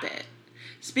 Stop it.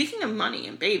 Speaking of money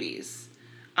and babies,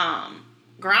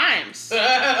 Grimes,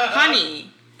 honey,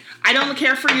 I don't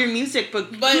care for your music, but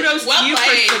kudos to you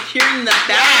for securing the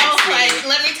bag.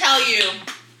 Let me tell you,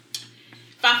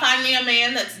 if I find me a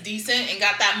man that's decent and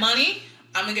got that money,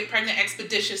 I'm going to get pregnant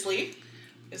expeditiously.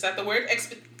 Is that the word?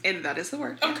 And that is the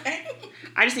word. Okay. Yeah.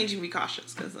 I just need you to be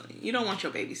cautious because you don't want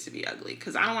your babies to be ugly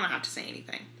because I don't want to have to say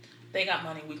anything. They got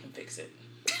money, we can fix it.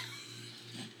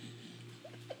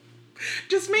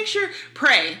 Just make sure,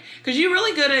 pray, because you're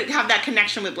really good at have that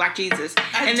connection with Black Jesus,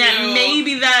 I do. That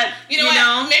maybe that you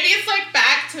know maybe it's like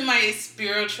back to my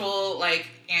spiritual like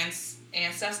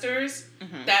ancestors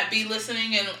that be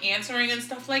listening and answering and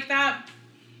stuff like that.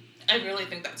 I really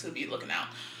think that's who be looking out.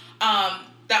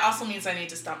 That also means I need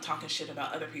to stop talking shit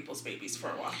about other people's babies for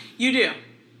a while. You do.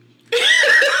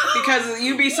 Because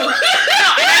you be so. No, and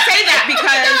I say that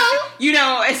because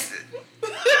it's.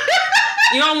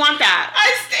 You don't want that.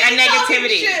 I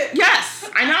negativity. Shit. Yes,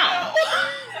 I know.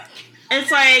 It's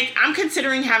like, I'm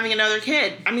considering having another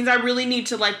kid. I mean, I really need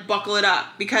to, buckle it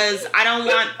up because I don't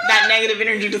want that negative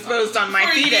energy disposed on my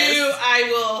fetus. For you, I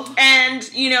will. And,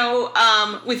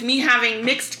 with me having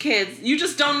mixed kids, you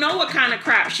just don't know what kind of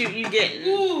crap shoot you getting.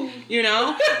 Ooh.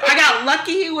 I got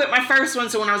lucky with my first one,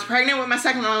 so when I was pregnant with my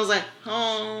second one, I was like,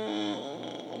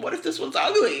 oh, what if this one's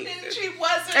ugly? And she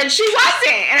wasn't. And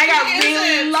I got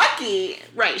really lucky.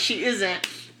 Right, she isn't.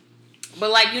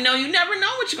 But, you never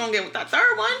know what you're going to get with that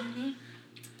third one. Mm-hmm.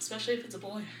 Especially if it's a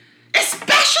boy.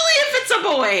 Especially if it's a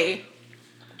boy.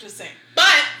 I'm just saying. But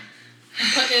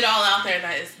I'm putting it all out there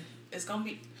that it's going to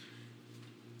be.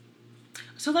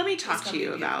 So let me talk to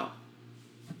you about.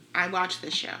 I watched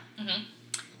this show. Mm-hmm.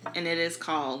 And it is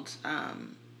called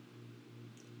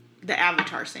The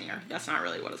Avatar Singer. That's not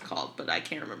really what it's called, but I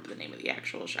can't remember the name of the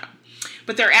actual show.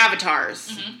 But they're avatars.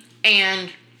 Mm-hmm.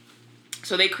 And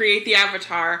so they create the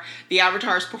avatar. The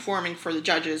avatar is performing for the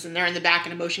judges, and they're in the back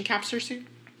in a motion capture suit.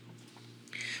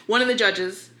 one of the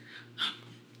judges,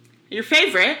 your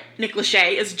favorite, Nick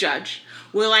Lachey, is judge.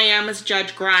 will.i.am is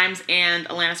judge, Grimes, and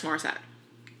Alanis Morissette.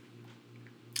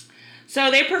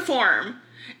 So they perform,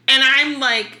 and I'm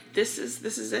like, this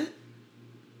is it?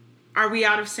 Are we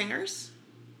out of singers?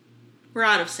 We're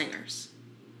out of singers.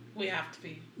 We have to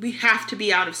be. We have to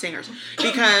be out of singers.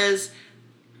 Because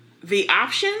the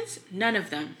options, none of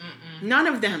them. Mm-mm. None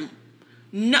of them.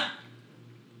 No.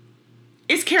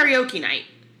 It's karaoke night.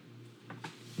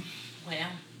 Well.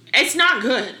 It's not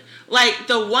good. Like,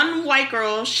 the one white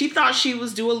girl, she thought she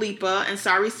was Dua Lipa and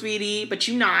Sorry Sweetie, but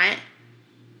you not.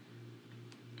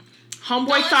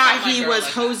 Homeboy thought he was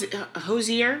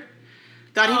Hosier.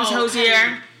 Thought he was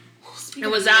Hosier. And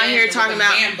was out here talking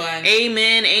about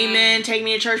amen, take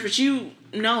me to church. But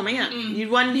no, man. Mm-mm. You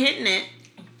wasn't hitting it.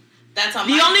 That's on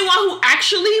the only one who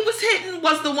actually was hitting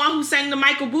was the one who sang the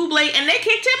Michael Bublé, and they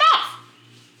kicked him off.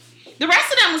 The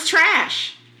rest of them was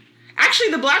trash. Actually,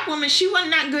 the black woman, she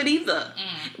wasn't that good either.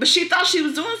 But she thought she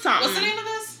was doing something. What's the name of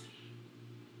this?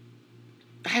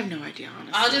 I have no idea,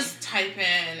 honestly. I'll just type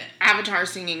in Avatar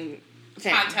singing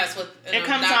thing. Contest with an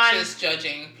obnoxious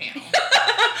judging panel.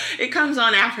 It comes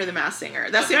on after The Masked Singer.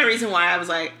 That's the only reason why I was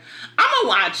like, I'm going to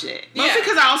watch it. Mostly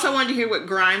because I also wanted to hear what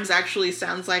Grimes actually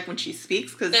sounds like when she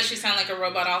speaks. Does she sound like a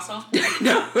robot also?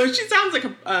 No, she sounds like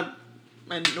a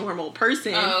normal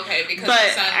person. Oh, okay. Because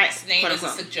her son's name is a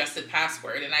suggested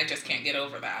password, and I just can't get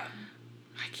over that.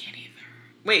 I can't either.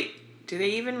 Wait, do they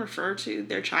even refer to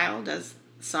their child as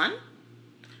son?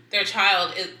 Their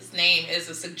child's name is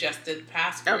a suggested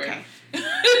password. Okay.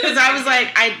 Because I was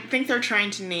like, I think they're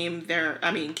trying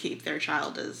to keep their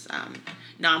child as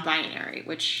non-binary,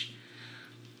 which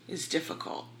is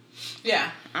difficult.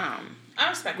 Yeah. I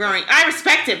respect it. I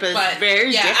respect it, but it's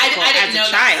very difficult I didn't as know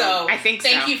a child. That, so I think so.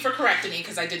 Thank you for correcting me,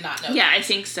 because I did not know that. I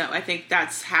think so. I think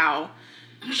that's how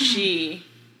she,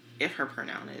 if her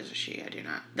pronoun is a she, I do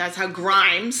not. That's how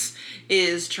Grimes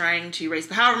is trying to raise.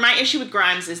 However, my issue with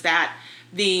Grimes is that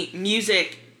the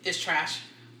music is trash.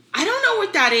 I don't know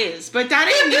what that is, but that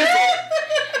ain't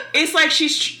music.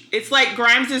 It's like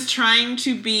Grimes is trying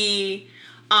to be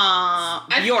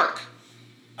Bjork.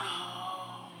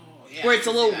 Yeah, where it's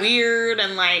a little weird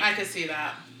and like I could see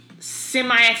that.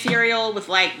 Semi-ethereal with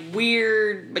like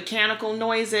weird mechanical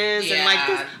noises and like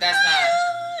this. That's not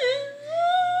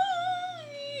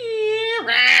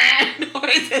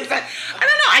noises. I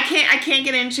don't know. I can't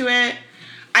get into it.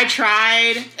 I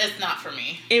tried. It's not for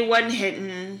me. It wasn't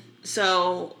hitting.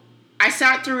 So I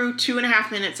sat through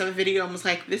 2.5 minutes of a video and was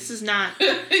like, this is not,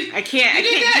 I can't do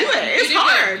it. It's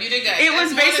hard. You did good. It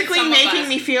was basically making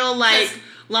me feel like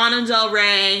Lana Del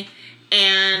Rey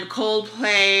and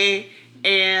Coldplay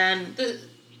and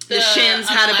the Shins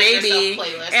had a baby.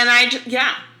 And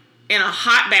in a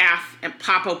hot bath and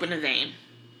pop open a vein.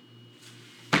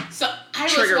 So I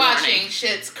was watching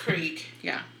Schitt's Creek.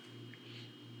 Yeah.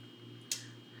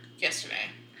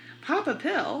 Yesterday. Pop a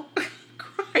pill.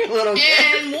 Cry a little bit.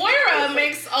 And Moira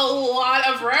makes a lot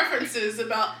of references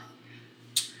about.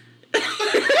 And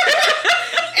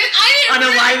I didn't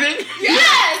unaliving?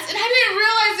 Yes! And I didn't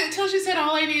realize it until she said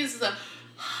all I need is a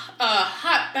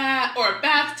hot bath or a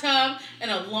bathtub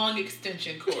and a long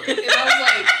extension cord. And I was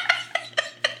like,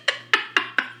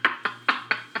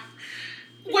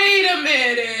 wait a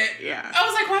minute. Yeah. I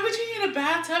was like, why would you need a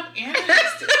bathtub and an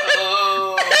extension?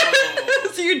 Oh.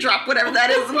 So you drop whatever that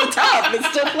is in the tub. It's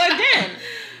still plugged in.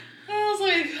 I was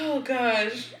like, oh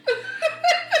gosh.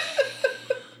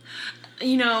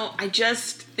 I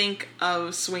just think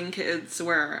of Swing Kids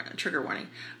trigger warning,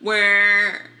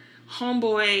 where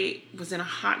homeboy was in a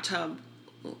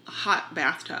hot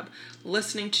bathtub,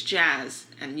 listening to jazz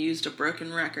and used a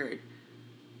broken record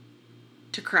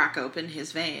to crack open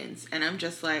his veins. And I'm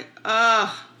just like,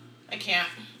 ugh. I can't.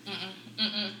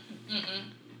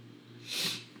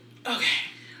 Okay.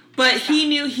 But he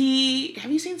knew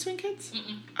have you seen Swing Kids?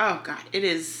 Oh, God. It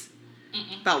is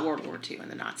about World War II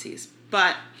and the Nazis.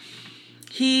 But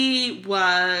I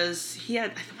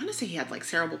want to say he had like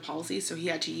cerebral palsy, so he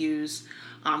had to use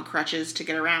crutches to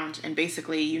get around. And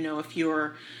basically, if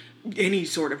you're any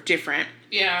sort of different,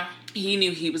 he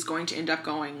knew he was going to end up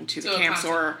going to the camps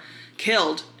or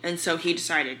killed. And so he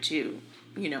decided to,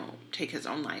 take his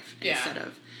own life instead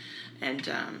of, and,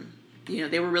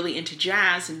 they were really into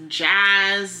jazz, and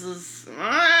jazz is, you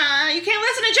can't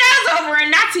listen to jazz over in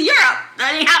Nazi Europe.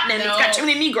 That ain't happening. No. It's got too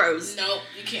many Negroes. No,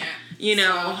 you can't.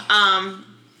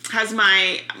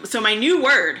 My new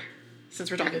word,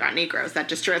 since we're talking about Negroes, that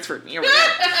just transferred me over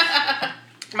there.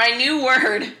 My new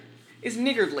word is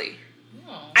niggardly.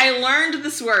 Oh. I learned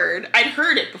this word. I'd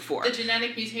heard it before. The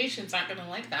genetic mutations aren't going to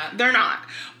like that. They're not.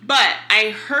 But I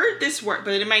heard this word,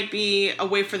 but it might be a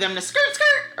way for them to skirt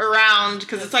around,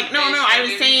 because it's like, no, I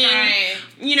was saying,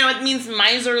 you know, it means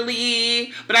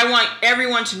miserly, but I want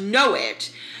everyone to know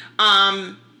it.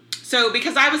 So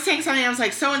because I was saying something, I was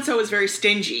like, so-and-so is very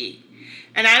stingy.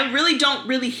 And I really don't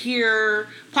hear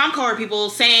plum color people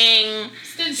saying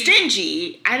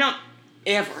stingy. I don't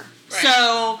ever. Right.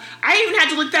 So I even had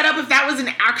to look that up if that was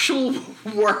an actual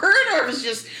word or if it was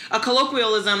just a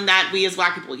colloquialism that we as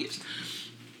black people use.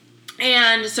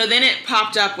 And so then it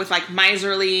popped up with like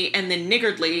miserly and then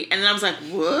niggardly. And then I was like,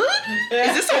 what?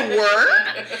 Is this a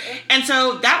word? And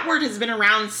so that word has been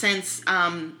around since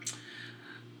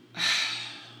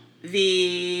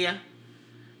the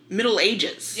Middle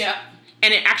Ages. Yeah.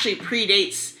 And it actually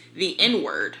predates the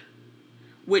N-word,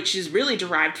 which is really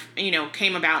derived, you know,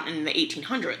 came about in the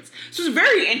 1800s. So it's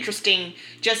very interesting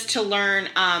just to learn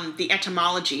the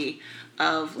etymology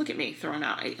of, look at me throwing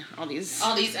out all these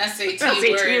SAT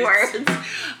words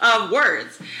of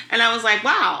words. And I was like,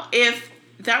 wow, if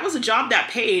that was a job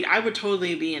that paid, I would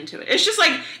totally be into it. It's just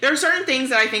like, there are certain things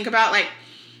that I think about, like,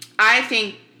 I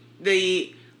think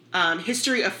the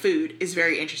history of food is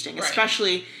very interesting, right.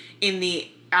 Especially in the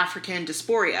African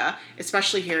diaspora,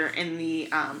 especially here in the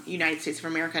United States of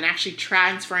America, and actually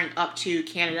transferring up to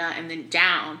Canada and then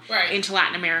down into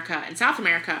Latin America and South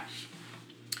America.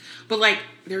 But like,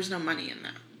 there's no money in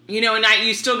that, you know, and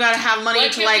you still got to have money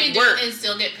to like work and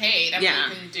still get paid. I mean,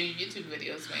 you can do YouTube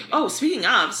videos maybe. Oh, speaking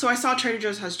of, so I saw Trader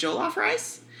Joe's has jollof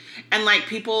rice, and like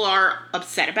people are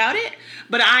upset about it,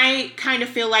 but I kind of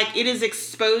feel like it is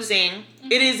exposing.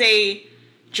 It is a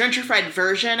gentrified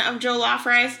version of jollof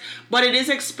rice, but it is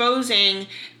exposing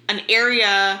an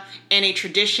area and a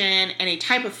tradition and a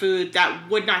type of food that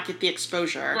would not get the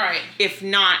exposure if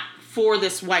not for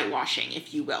this whitewashing,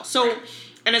 if you will. So,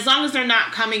 and as long as they're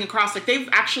not coming across, like they've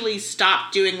actually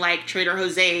stopped doing like Trader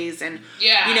Jose's and,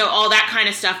 you know, all that kind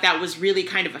of stuff that was really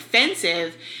kind of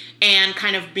offensive and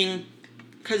kind of being,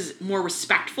 because more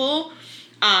respectful.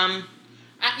 Because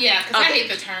I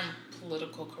hate the term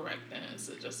political correctness.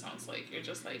 It just sounds like you're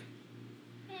just like,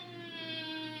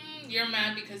 you're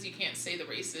mad because you can't say the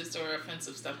racist or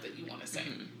offensive stuff that you want to say.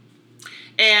 Mm-hmm.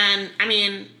 And I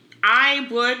mean, I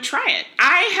would try it.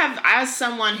 I have, as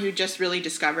someone who just really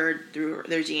discovered through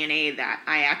their DNA that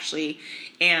I actually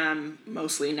am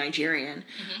mostly Nigerian.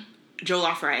 Mm-hmm.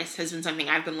 Jollof rice has been something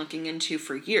I've been looking into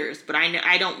for years, but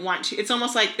I don't want to. It's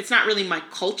almost like it's not really my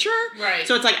culture. Right.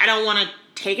 So it's like I don't want to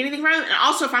take anything from it. And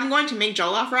also, if I'm going to make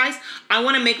jollof rice, I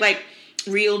want to make like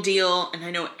real deal. And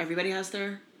I know everybody has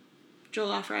their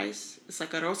jollof rice. It's like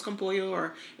arroz con pollo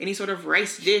or any sort of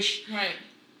rice dish. Right.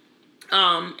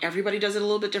 Everybody does it a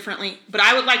little bit differently, but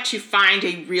I would like to find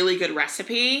a really good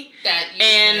recipe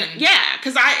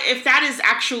because if that is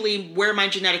actually where my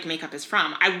genetic makeup is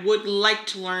from, I would like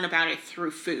to learn about it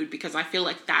through food because I feel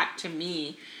like that to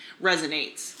me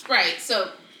resonates. Right.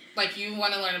 So, like, you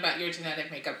want to learn about your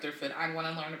genetic makeup through food. I want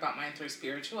to learn about mine through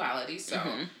spirituality. So,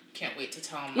 can't wait to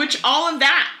tell them. Which all of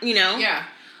that, you know,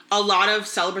 a lot of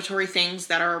celebratory things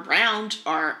that are around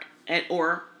are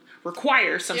or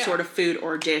require some sort of food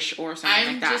or dish or something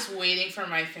like that. I'm just waiting for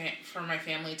my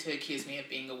family to accuse me of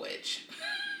being a witch.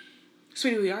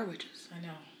 Sweetie, we are witches. I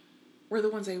know. We're the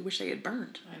ones I wish they had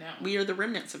burned. I know. We are the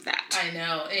remnants of that. I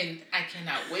know, and I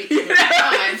cannot wait to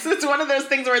respond. So it's one of those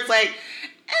things where it's like,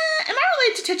 am I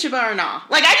related to Tituba or not?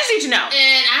 Like, I just need to know.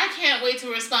 And I can't wait to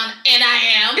respond, and I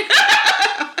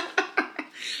am.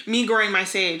 Me growing my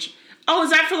sage. Oh,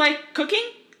 is that for, like, cooking?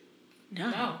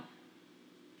 No.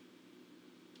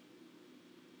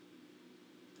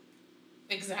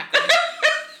 Exactly.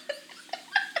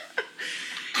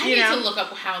 I need to look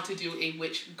up how to do a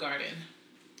witch garden.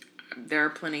 There are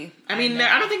plenty. I mean,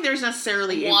 I don't think there's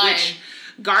necessarily a witch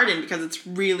garden because it's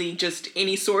really just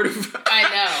any sort of... I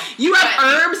know. You have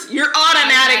herbs, you're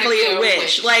automatically a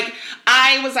witch. Like,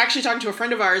 I was actually talking to a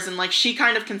friend of ours and, like, she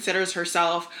kind of considers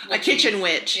herself a kitchen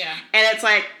witch. Yeah. And it's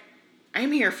like,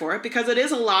 I'm here for it because it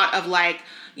is a lot of, like,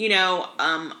 you know,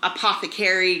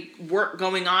 apothecary work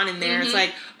going on in there. Mm-hmm. It's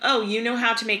like, oh, you know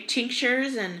how to make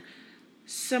tinctures and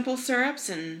simple syrups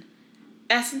and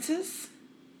essences?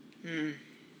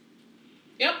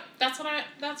 Yep, that's what I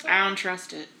don't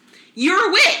trust it. You're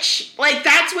a witch! Like,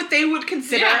 that's what they would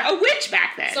consider a witch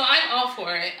back then. So I'm all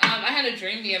for it. I had a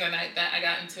dream the other night that I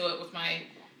got into it with my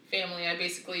family. I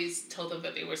basically told them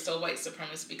that they were so white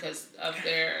supremacist because of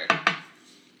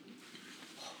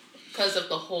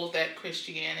the hold that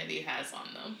Christianity has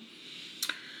on them.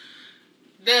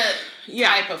 The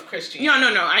type of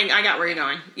Christianity. No. I got where you're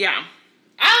going. Yeah.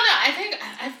 I don't know. I think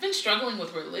I've been struggling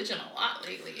with religion a lot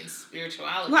lately and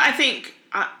spirituality. Well, I think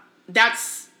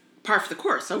that's par for the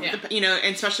course. So, Yeah.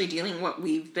 And especially dealing what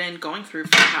we've been going through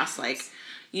for the past,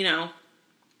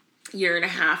 year and a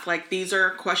half. Like, these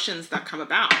are questions that come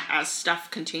about as stuff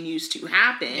continues to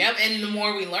happen. Yep, and the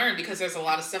more we learn, because there's a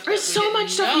lot of stuff there's so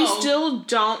much stuff you still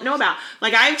don't know about.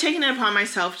 Like, I've taken it upon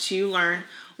myself to learn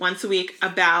once a week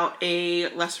about a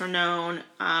lesser known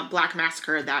black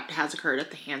massacre that has occurred at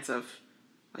the hands of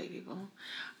white people.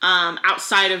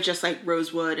 Outside of just like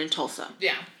Rosewood and Tulsa.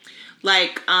 Yeah.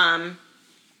 Like,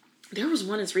 there was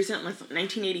one as recent as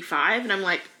 1985, and I'm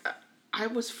like, I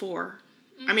was 4.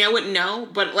 I mean, I wouldn't know,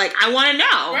 but like, I want to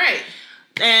know. Right.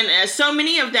 And so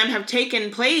many of them have taken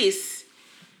place.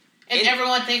 And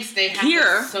everyone thinks they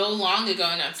happened so long ago,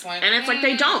 and it's like... And it's like,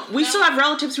 they don't. We still have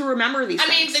relatives who remember these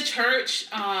things. I mean, the church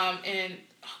in...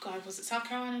 Oh, God, was it South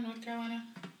Carolina, North Carolina?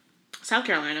 South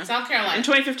Carolina. South Carolina. In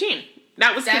 2015.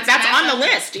 That's on the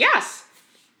list, yes.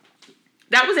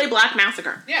 That was a black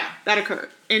massacre. Yeah. That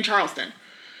occurred in Charleston.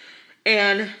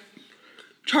 And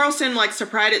Charleston, like,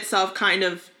 surprised itself kind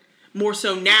of more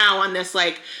so now on this,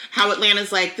 like, how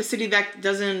Atlanta's, like, the city that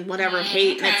doesn't,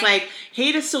 hate. Okay. And it's like,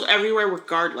 hate is still everywhere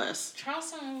regardless.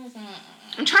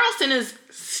 And Charleston is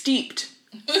steeped.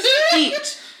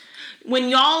 When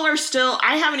y'all are still...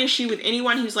 I have an issue with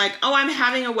anyone who's like, oh, I'm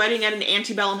having a wedding at an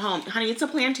antebellum home. Honey, it's a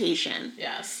plantation.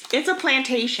 Yes. It's a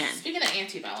plantation. Speaking of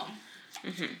antebellum,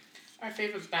 our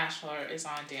favorite bachelor is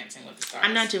on Dancing with the Stars.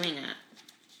 I'm not doing it.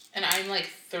 And I'm, like,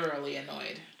 thoroughly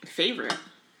annoyed. Favorite?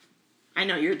 I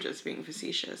know you're just being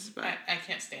facetious, but... I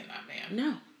can't stand that man.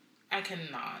 No. I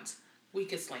cannot.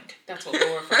 Weakest link. That's what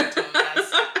we'll refer to him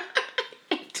as.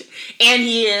 And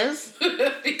he is.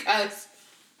 Because...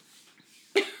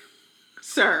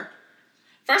 Sir.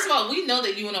 First of all, we know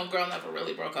that you and old girl never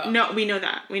really broke up. No, we know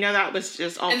that. We know that was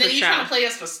just all for show. And then you trying to play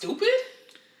us for stupid?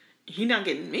 He not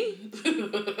getting me.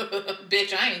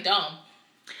 Bitch, I ain't dumb.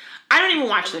 I don't even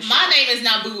watch this show. My name is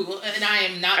not Boo, and I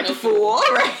am not no fool.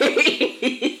 Right?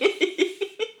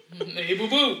 Hey, boo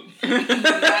boo. Not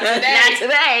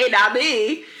today, not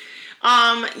me.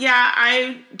 Yeah,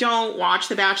 I don't watch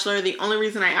The Bachelor. The only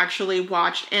reason I actually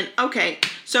watched, and okay,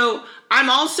 so I'm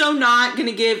also not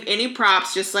gonna give any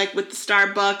props, just like with the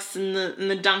Starbucks and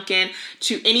the Dunkin',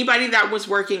 to anybody that was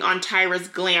working on Tyra's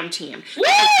glam team.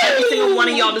 Every single one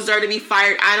of y'all deserve to be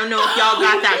fired. I don't know if y'all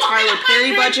got that Tyler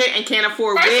Perry budget and can't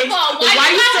afford wigs, but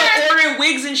why you still ordering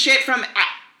wigs and shit from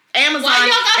Amazon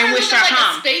and Wish.com?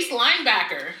 Like a space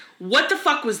linebacker. What the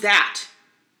fuck was that?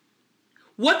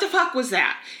 What the fuck was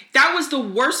that? That was the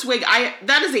worst wig.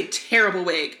 That is a terrible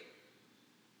wig.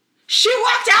 She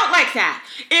walked out like that.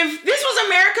 If this was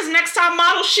America's Next Top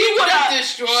Model, she would have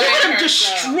destroyed.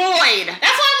 That's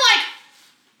why I'm like,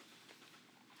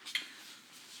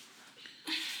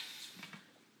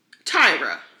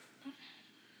 Tyra,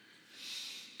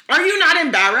 are you not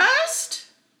embarrassed?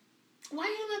 Why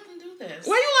you let them do this?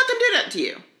 Why you let them do that to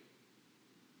you?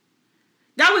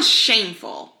 That was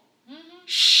shameful.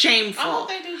 Shameful. I hope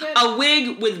they do better. A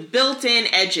wig with built-in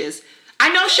edges. I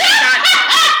know she ain't got...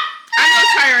 I know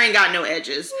Tyra ain't got no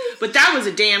edges, but that was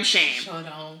a damn shame.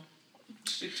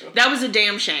 That was a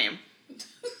damn shame.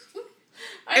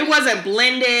 It wasn't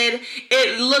blended.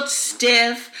 It looked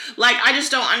stiff. Like, I just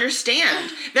don't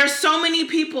understand. There's so many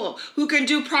people who can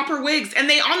do proper wigs, and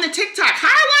they on the TikTok.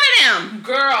 Hire one of them.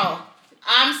 Girl,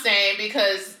 I'm saying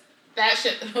because that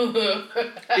shit... Did you pull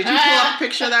up a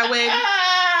picture of that wig?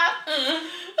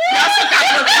 That's what that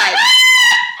looked like.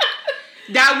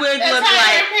 That would look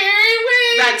like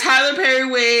that Tyler Perry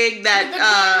wig that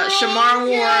Shamar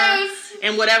wore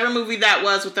in whatever movie that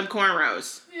was with them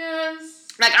cornrows. Yes.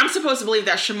 Like, I'm supposed to believe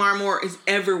that Shamar Moore is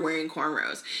ever wearing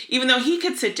cornrows, even though he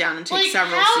could sit down and take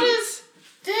several seats. How does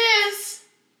this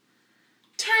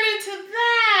turn into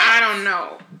that? I don't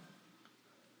know.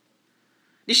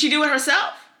 Did she do it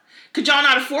herself? Could y'all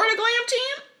not afford a glam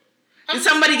team? Did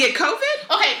somebody get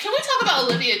COVID? Okay, can we talk about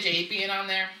Olivia Jade being on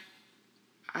there?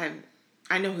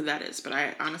 I know who that is, but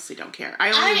I honestly don't care.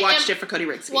 I only watched it for Cody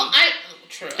Rigsby. Well,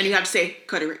 true. And you have to say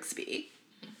Cody Rigsby.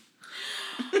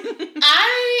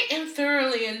 I am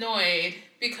thoroughly annoyed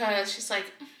because she's like,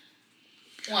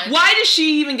 why does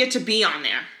she even get to be on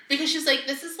there? Because she's like,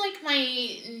 this is like my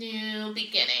new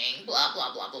beginning, blah,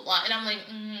 blah, blah, blah, blah. And I'm like,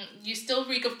 you still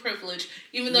reek of privilege,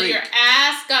 even though your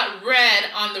ass got red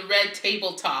on the Red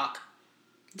Table Talk.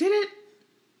 Did it?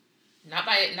 Not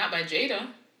by Jada.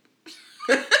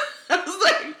 I was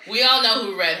like... We all know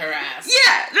who read her ass.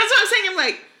 Yeah, that's what I'm saying. I'm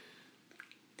like...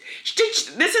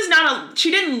 This is not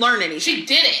she didn't learn anything. She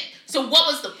didn't. So what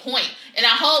was the point? And I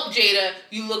hope, Jada,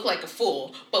 you look like a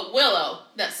fool. But Willow,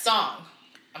 that song,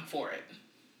 I'm for it.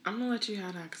 I'm gonna let you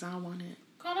have that because I don't want it.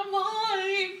 Gonna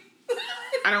mine.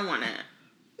 I don't want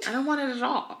it. I don't want it at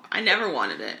all. I never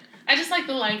wanted it. I just like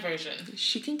the live version.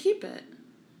 She can keep it.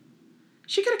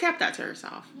 She could have kept that to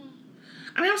herself.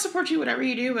 I mean, I'll support you whatever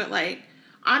you do, but like,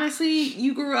 honestly,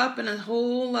 you grew up in a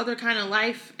whole other kind of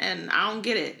life, and I don't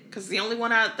get it. Because the only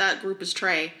one out of that group is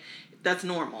Trey. That's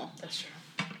normal. That's true.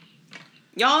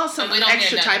 Y'all some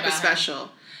extra type of special.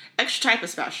 Extra type of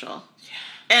special.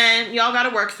 Yeah. And y'all got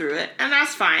to work through it. And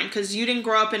that's fine, because you didn't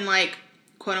grow up in, like,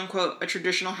 quote unquote, a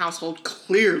traditional household,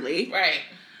 clearly. Right.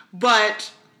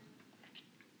 But,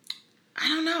 I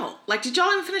don't know. Like, did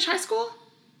y'all even finish high school?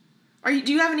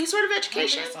 Do you have any sort of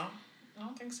education? I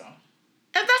don't think so.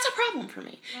 And that's a problem for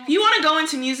me. If you want to go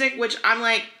into music, which I'm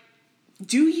like,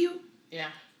 do you? Yeah.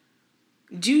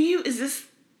 Do you? Is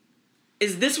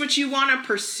this what you want to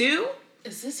pursue?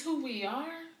 Is this who we are?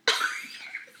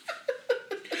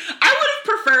 I would have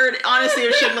preferred, honestly,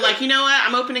 if she'd been like, you know what?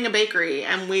 I'm opening a bakery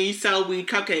and we sell weed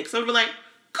cupcakes. I would be like,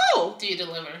 cool. Do you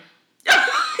deliver?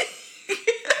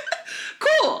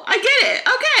 Cool. I get it.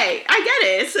 Okay. I get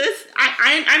it.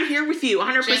 I'm here with you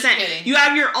 100%. Just kidding. You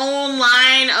have your own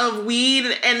line of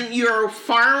weed and you're a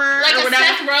farmer like or whatever.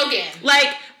 Seth Rogen.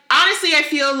 Like, honestly, I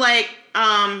feel like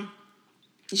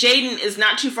Jaden is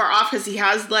not too far off because he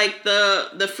has like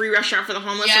the free restaurant for the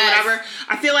homeless or whatever.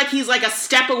 I feel like he's like a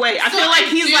step away. I feel like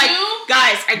he's like,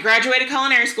 guys, I graduated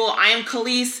culinary school. I am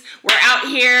Khalees. We're out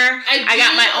here. I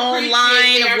got my own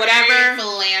line of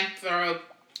whatever.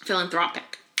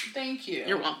 Philanthropic. Thank you.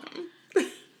 You're welcome.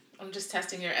 I'm just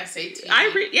testing your SAT.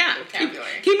 Vocabulary.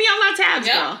 Keep me on my tabs,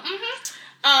 girl. Mm-hmm.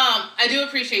 I do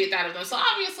appreciate that of them. So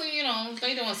obviously, you know,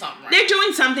 they're doing something right. They're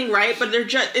doing something right, but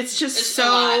it's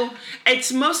so,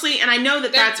 it's mostly, and I know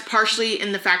that that's partially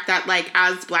in the fact that, like,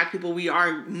 as Black people, we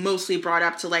are mostly brought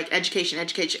up to, like, education. Yeah.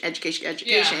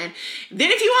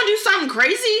 Then if you want to do something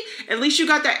crazy, at least you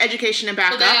got that education to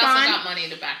back up on. But they also got money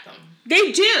to back them.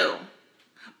 They do.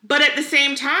 But at the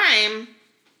same time,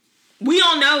 we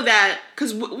all know that,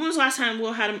 because when was the last time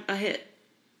Will had a hit?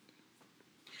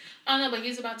 I don't know, but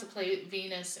he's about to play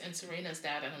Venus and Serena's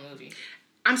dad in a movie.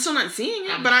 I'm still not seeing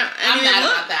it, I'm mad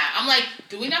about that. I'm like,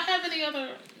 do we not have any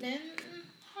other men in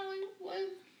Hollywood?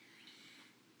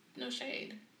 No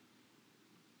shade.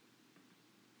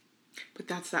 But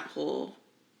that's that whole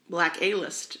Black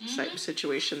A-list type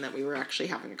situation that we were actually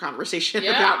having a conversation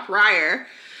about prior.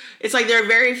 It's like there are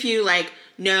very few, like,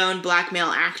 known Black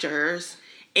male actors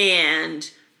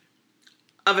and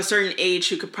of a certain age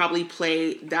who could probably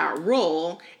play that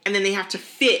role, and then they have to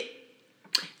fit.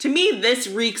 To me, this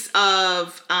reeks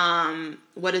of,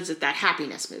 what is it, that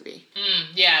Happiness movie?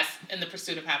 Yes, In the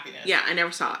Pursuit of Happiness. Yeah, I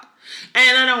never saw it.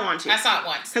 And I don't want to. I saw it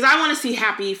once. Because I want to see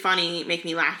happy, funny, make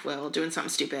me laugh Will doing something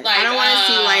stupid. Like, I don't want to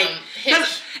see, like...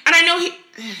 Hitch. And I know he...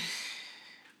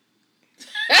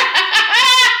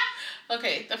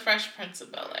 Okay, The Fresh Prince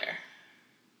of Bel-Air.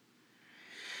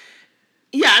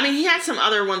 Yeah, I mean, he had some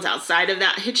other ones outside of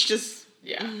that. Hitch just...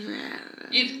 Yeah.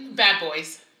 Bad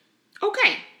Boys.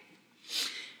 Okay.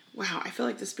 Wow, I feel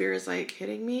like this beer is, like,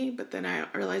 hitting me, but then I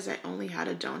realized I only had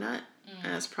a donut,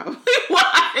 and that's probably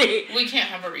why. We can't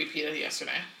have a repeat of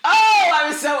yesterday. Oh, I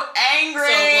was so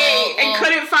angry and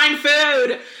couldn't find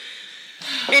food.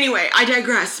 Anyway, I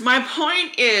digress. My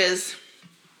point is,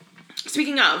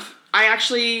 speaking of, I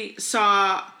actually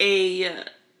saw a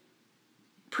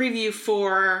preview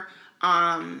for...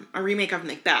 a remake of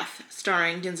Macbeth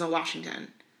starring Denzel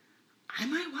Washington. I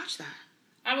might watch that.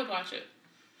 I would watch it.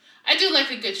 I do like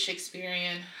a good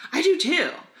Shakespearean. I do too.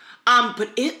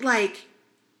 But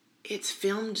it's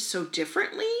filmed so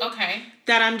differently. Okay.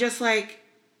 That I'm just like,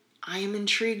 I am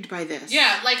intrigued by this.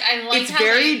 Yeah, like I like. It's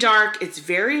very dark. It's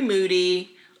very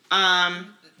moody. I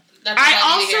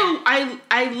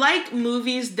like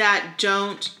movies that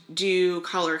don't do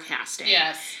color casting.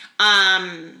 Yes.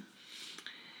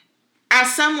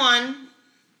 As someone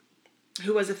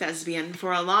who was a thespian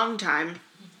for a long time,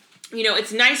 you know,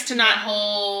 it's nice to not...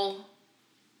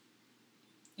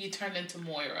 You turned into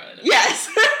Moira. Yes.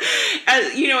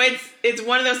 You know, it's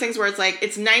one of those things where it's like,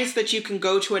 it's nice that you can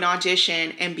go to an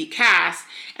audition and be cast,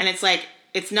 and it's like,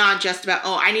 it's not just about,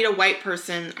 oh, I need a white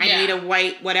person, I need a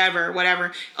white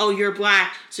whatever. Oh, you're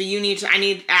Black, so I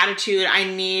need attitude, I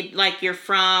need, like, you're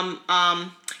from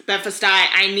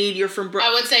Bed-Stuy, you're from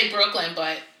I would say Brooklyn,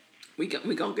 but... We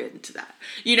gonna get into that,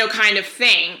 you know, kind of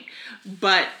thing.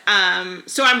 But,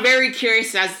 so I'm very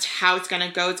curious as to how it's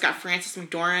gonna go. It's got Frances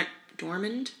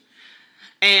McDormand,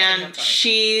 and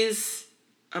she's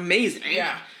amazing.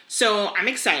 Yeah. So I'm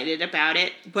excited about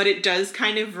it, but it does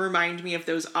kind of remind me of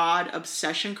those odd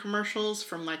Obsession commercials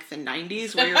from, like, the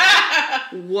 90s, where you're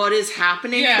like, what is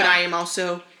happening? Yeah. But I am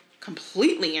also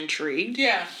completely intrigued.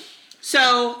 Yeah.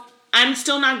 So I'm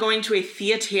still not going to a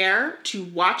theater to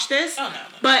watch this. Oh, no.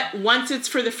 But once it's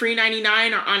for the free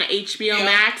 99 or on HBO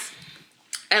Max,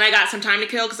 and I got some time to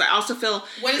kill, because I also feel...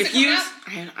 When is it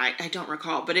coming out? I don't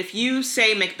recall. But if you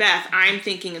say Macbeth, I'm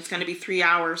thinking it's going to be 3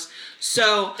 hours.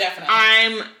 So definitely.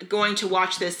 I'm going to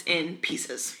watch this in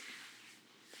pieces.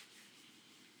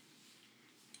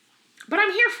 But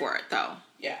I'm here for it, though.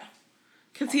 Yeah.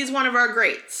 Because he's one of our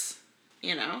greats,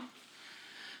 you know?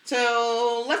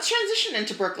 So let's transition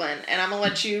into Brooklyn, and I'm going to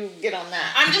let you get on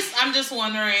that. I'm just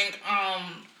wondering,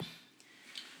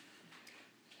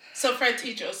 so Fred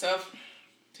T. Joseph,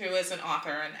 who is an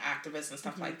author and activist and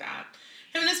stuff like that,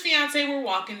 him and his fiance were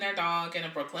walking their dog in a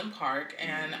Brooklyn park,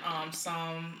 and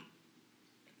some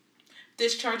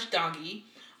discharged doggy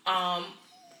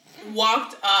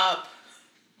walked up.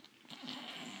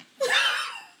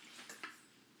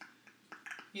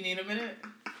 You need a minute?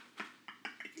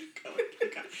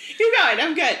 Keep going,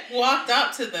 I'm good. Walked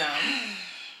up to them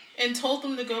and told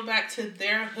them to go back to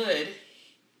their hood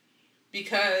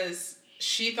because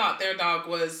she thought their dog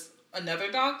was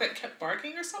another dog that kept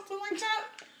barking or something like that.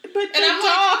 But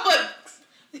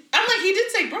I'm like, he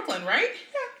did say Brooklyn, right?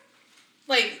 Yeah.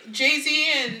 Like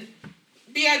Jay-Z and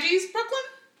B.I.G.'s Brooklyn?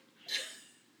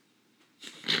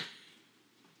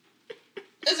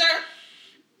 Is there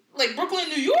like Brooklyn,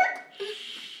 New York?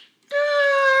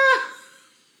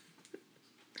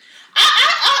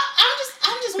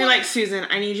 I'm just be like, Susan,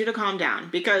 I need you to calm down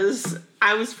because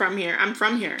I was from here. I'm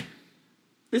from here.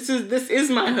 This is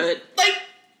my hood. Like,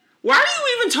 why are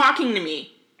you even talking to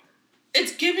me?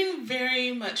 It's giving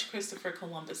very much Christopher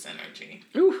Columbus energy.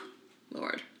 Ooh,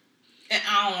 Lord. And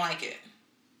I don't like it.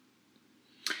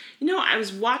 You know, I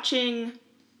was watching...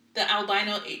 The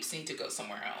albino apes need to go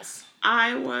somewhere else.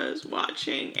 I was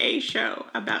watching a show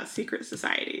about secret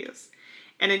societies.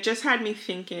 And it just had me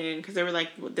thinking, because they were like,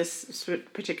 this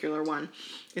particular one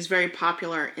is very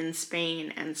popular in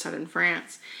Spain and southern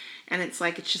France. And it's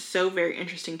like, it's just so very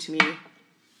interesting to me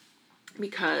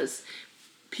because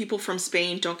people from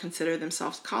Spain don't consider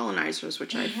themselves colonizers,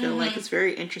 which I feel like is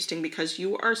very interesting because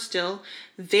you are still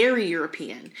very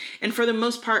European. And for the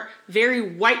most part, very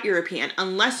white European,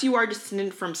 unless you are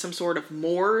descended from some sort of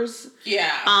Moors.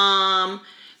 Yeah.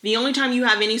 The only time you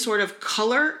have any sort of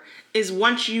color is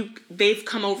once they've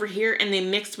come over here and they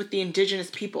mixed with the indigenous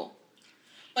people.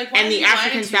 Like, and the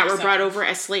Africans that were brought over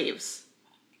as slaves.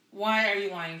 Why are you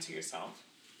lying to yourself?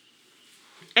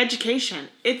 Education.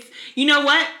 It's, you know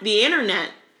what? The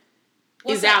internet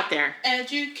is out there.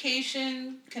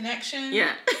 Education connection?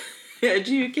 Yeah.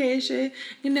 Education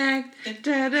connect.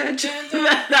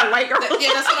 That white girl.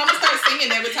 Yeah, that's what I'm going to start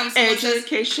singing every time someone says...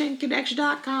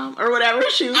 EducationConnection.com or whatever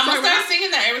she was I'm going to start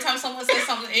singing that every time someone says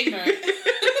something ignorant.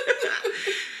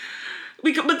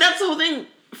 But that's the whole thing.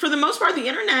 For the most part, the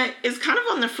internet is kind of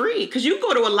on the free. Because you can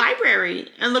go to a library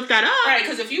and look that up. Right,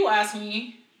 because if you ask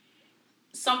me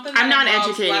something that I'm not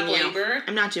involves educating black you. labor...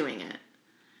 I'm not doing it.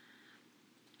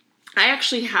 I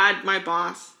actually had my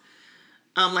boss,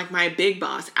 like my big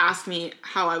boss, ask me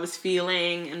how I was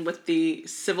feeling and with the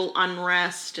civil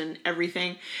unrest and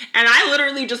everything. And I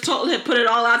literally just put it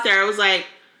all out there. I was like,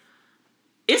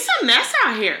 it's a mess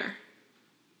out here.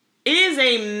 It is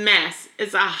a mess.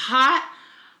 It's a hot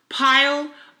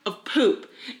pile of poop.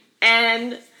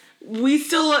 And we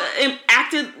still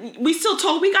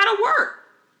told we gotta work.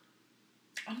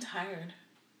 I'm tired.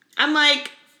 I'm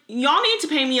like, y'all need to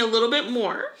pay me a little bit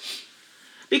more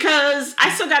because I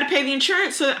still got to pay the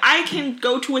insurance so that I can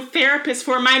go to a therapist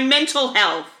for my mental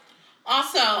health.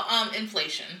 Also,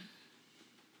 inflation.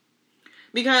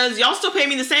 Because y'all still pay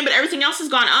me the same, but everything else has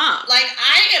gone up. Like,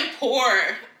 I am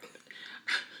poor.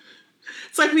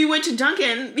 It's like we went to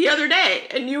Dunkin' the other day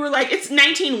and you were like, it's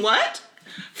 19 what?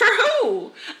 For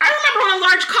who? I remember when a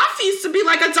large coffee used to be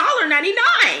like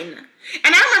 $1.99.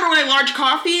 And I remember when a large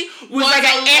coffee was like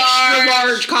an extra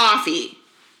large coffee.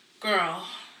 Girl.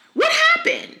 What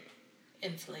happened?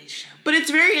 Inflation. But it's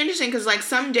very interesting because like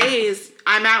some days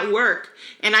I'm at work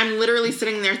and I'm literally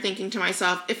sitting there thinking to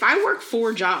myself, if I work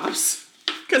 4 jobs,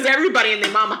 because everybody and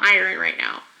their mama hiring right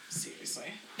now.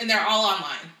 Seriously. And they're all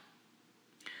online.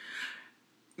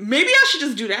 Maybe I should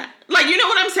just do that. Like, you know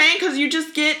what I'm saying? Because you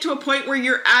just get to a point where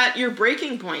you're at your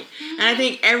breaking point. Mm-hmm. And I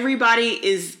think everybody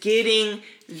is getting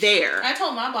there. I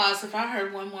told my boss if I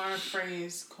heard one more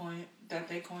phrase that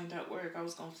they coined at work, I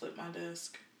was going to flip my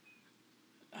desk.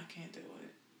 I can't do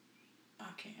it.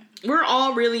 I can't. We're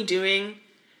all really doing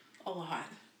a lot.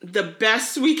 The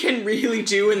best we can really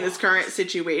do in this current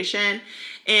situation.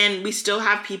 And we still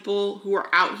have people who are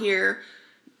out here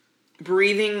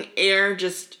breathing air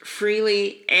just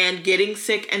freely and getting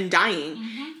sick and dying.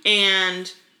 Mm-hmm.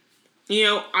 And You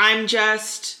know,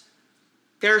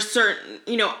 there are certain,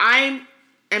 you know, I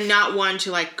am not one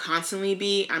to like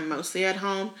constantly I'm mostly at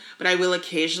home, but I will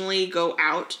occasionally go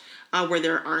out where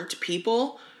there aren't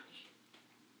people.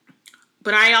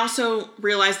 But I also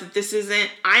realize that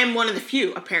I am one of the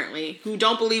few, apparently, who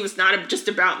don't believe it's not just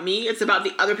about me. It's about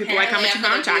the other people apparently I come into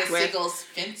contact with. I'm going to be a single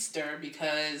spinster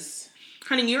because...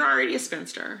 Honey, you're already a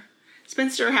spinster.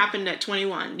 Spinster happened at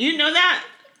 21. You know that?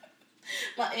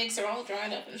 My eggs are all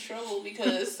dried up and shriveled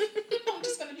because I'm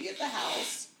just going to be at the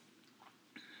house.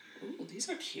 Ooh, these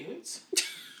are cute.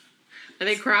 Are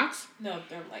they Crocs? No,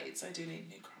 they're lights. I do need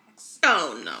new Crocs.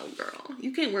 Oh, no, girl.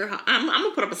 You can't wear... I'm going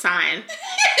to put up a sign.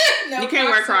 No, you can't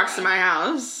wear Crocs to my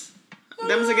house.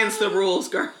 Them's against the rules,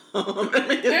 girl.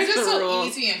 They're just so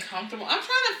easy and comfortable. I'm trying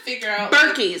to figure out...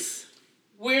 Berkeys. Like,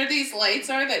 where these lights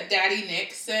are that Daddy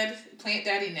Nick said. Plant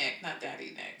Daddy Nick, not Daddy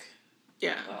Nick.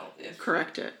 Yeah. Well,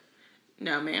 correct it.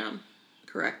 No, ma'am.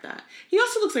 Correct that. He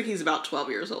also looks like he's about 12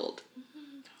 years old.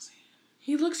 Does he?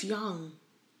 He looks young.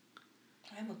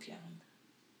 I look young.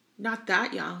 Not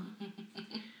that young.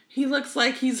 He looks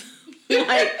like he's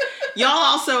like... Y'all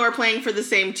also are playing for the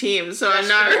same team, so That's I'm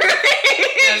not... True.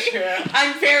 That's true.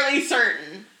 I'm fairly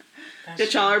certain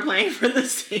that y'all are playing for the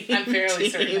same team. I'm fairly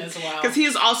certain as well. Because he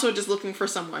is also just looking for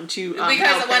someone to because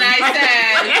help when him.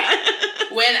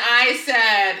 I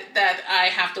said that I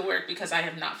have to work because I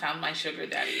have not found my sugar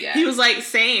daddy yet. He was like,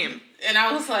 same. And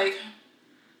I was like,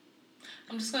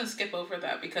 I'm just going to skip over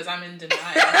that because I'm in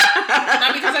denial.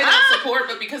 Not because I don't support,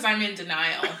 but because I'm in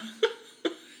denial.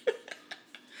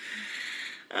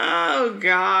 Oh,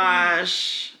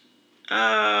 gosh.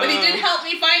 Oh. But he did help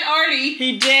me find Artie.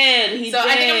 He did. So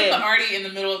I think I'm going to put Artie in the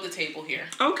middle of the table here.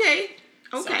 Okay.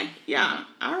 So, yeah.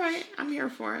 All right. I'm here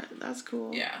for it. That's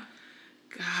cool. Yeah.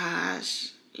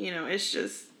 Gosh. You know, it's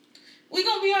just... We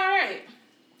going to be all right.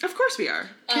 Of course we are.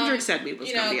 Kendrick said we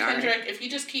was going to be all right. Kendrick, if you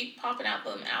just keep popping out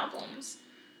them albums.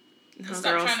 No,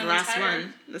 girl, it's the last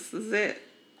one. This is it.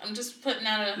 I'm just putting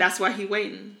out a... That's why he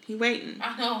waiting.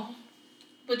 I know.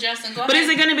 But Justin, go ahead. But is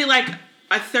it going to be like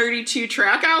a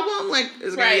 32-track album? Like,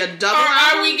 is it going to be a double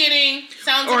album? Or are we getting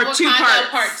Sounds or of Wakanda 2 parts?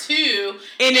 Part 2?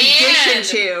 In addition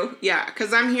to... Yeah,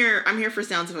 because I'm here for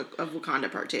Sounds of Wakanda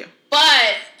Part 2.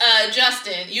 But,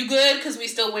 Justin, you good? Because we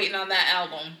still waiting on that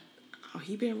album. Oh,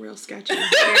 he been real sketchy. He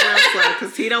been real slow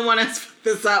because he don't want to fuck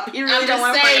this up. He really don't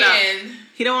want to fuck it up.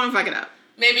 He don't want to fuck it up.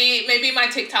 Maybe my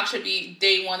TikTok should be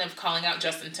day 1 of calling out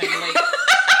Justin Timberlake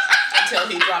until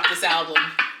he dropped this album.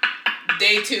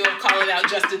 Day 2 of calling out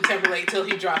Justin Timberlake till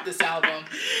he dropped this album.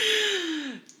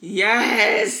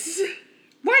 Yes.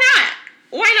 Why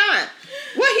not?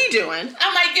 What he doing?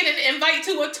 I might get an invite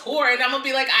to a tour and I'm gonna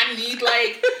be like, I need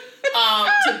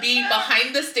to be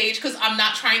behind the stage because I'm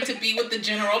not trying to be with the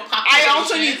general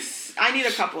population. I need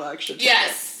a couple of extra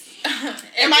tickets. Yes.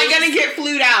 Am I gonna get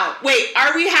flued out? Wait,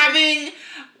 are we having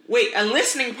a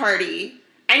listening party?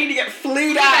 I need to get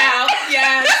flued out.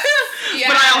 Yes. Yes.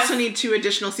 But I also need 2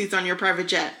 additional seats on your private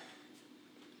jet.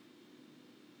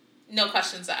 No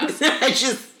questions asked.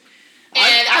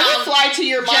 I will fly to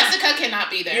your... Jessica cannot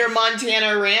be there. Your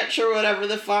Montana ranch or whatever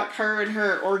the fuck. Her and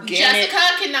her organic... Jessica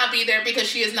cannot be there because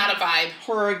she is not a vibe.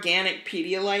 Her organic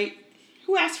Pedialyte.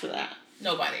 Who asked for that?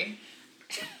 Nobody.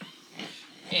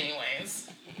 Anyways.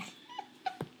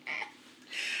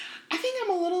 I think I'm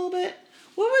a little bit...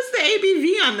 What was the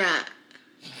ABV on that?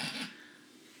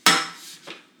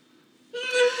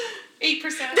 8%.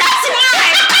 That's why!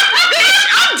 Bitch,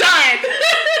 I'm done!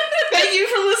 Thank you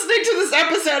for listening to this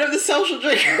episode of The Social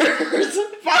Drinkers.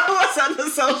 Follow us on the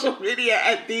social media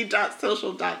at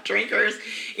the.social.drinkers.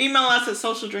 Email us at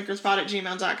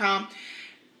socialdrinkerspod@gmail.com.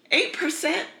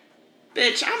 8%?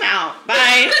 Bitch, I'm out.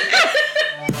 Bye.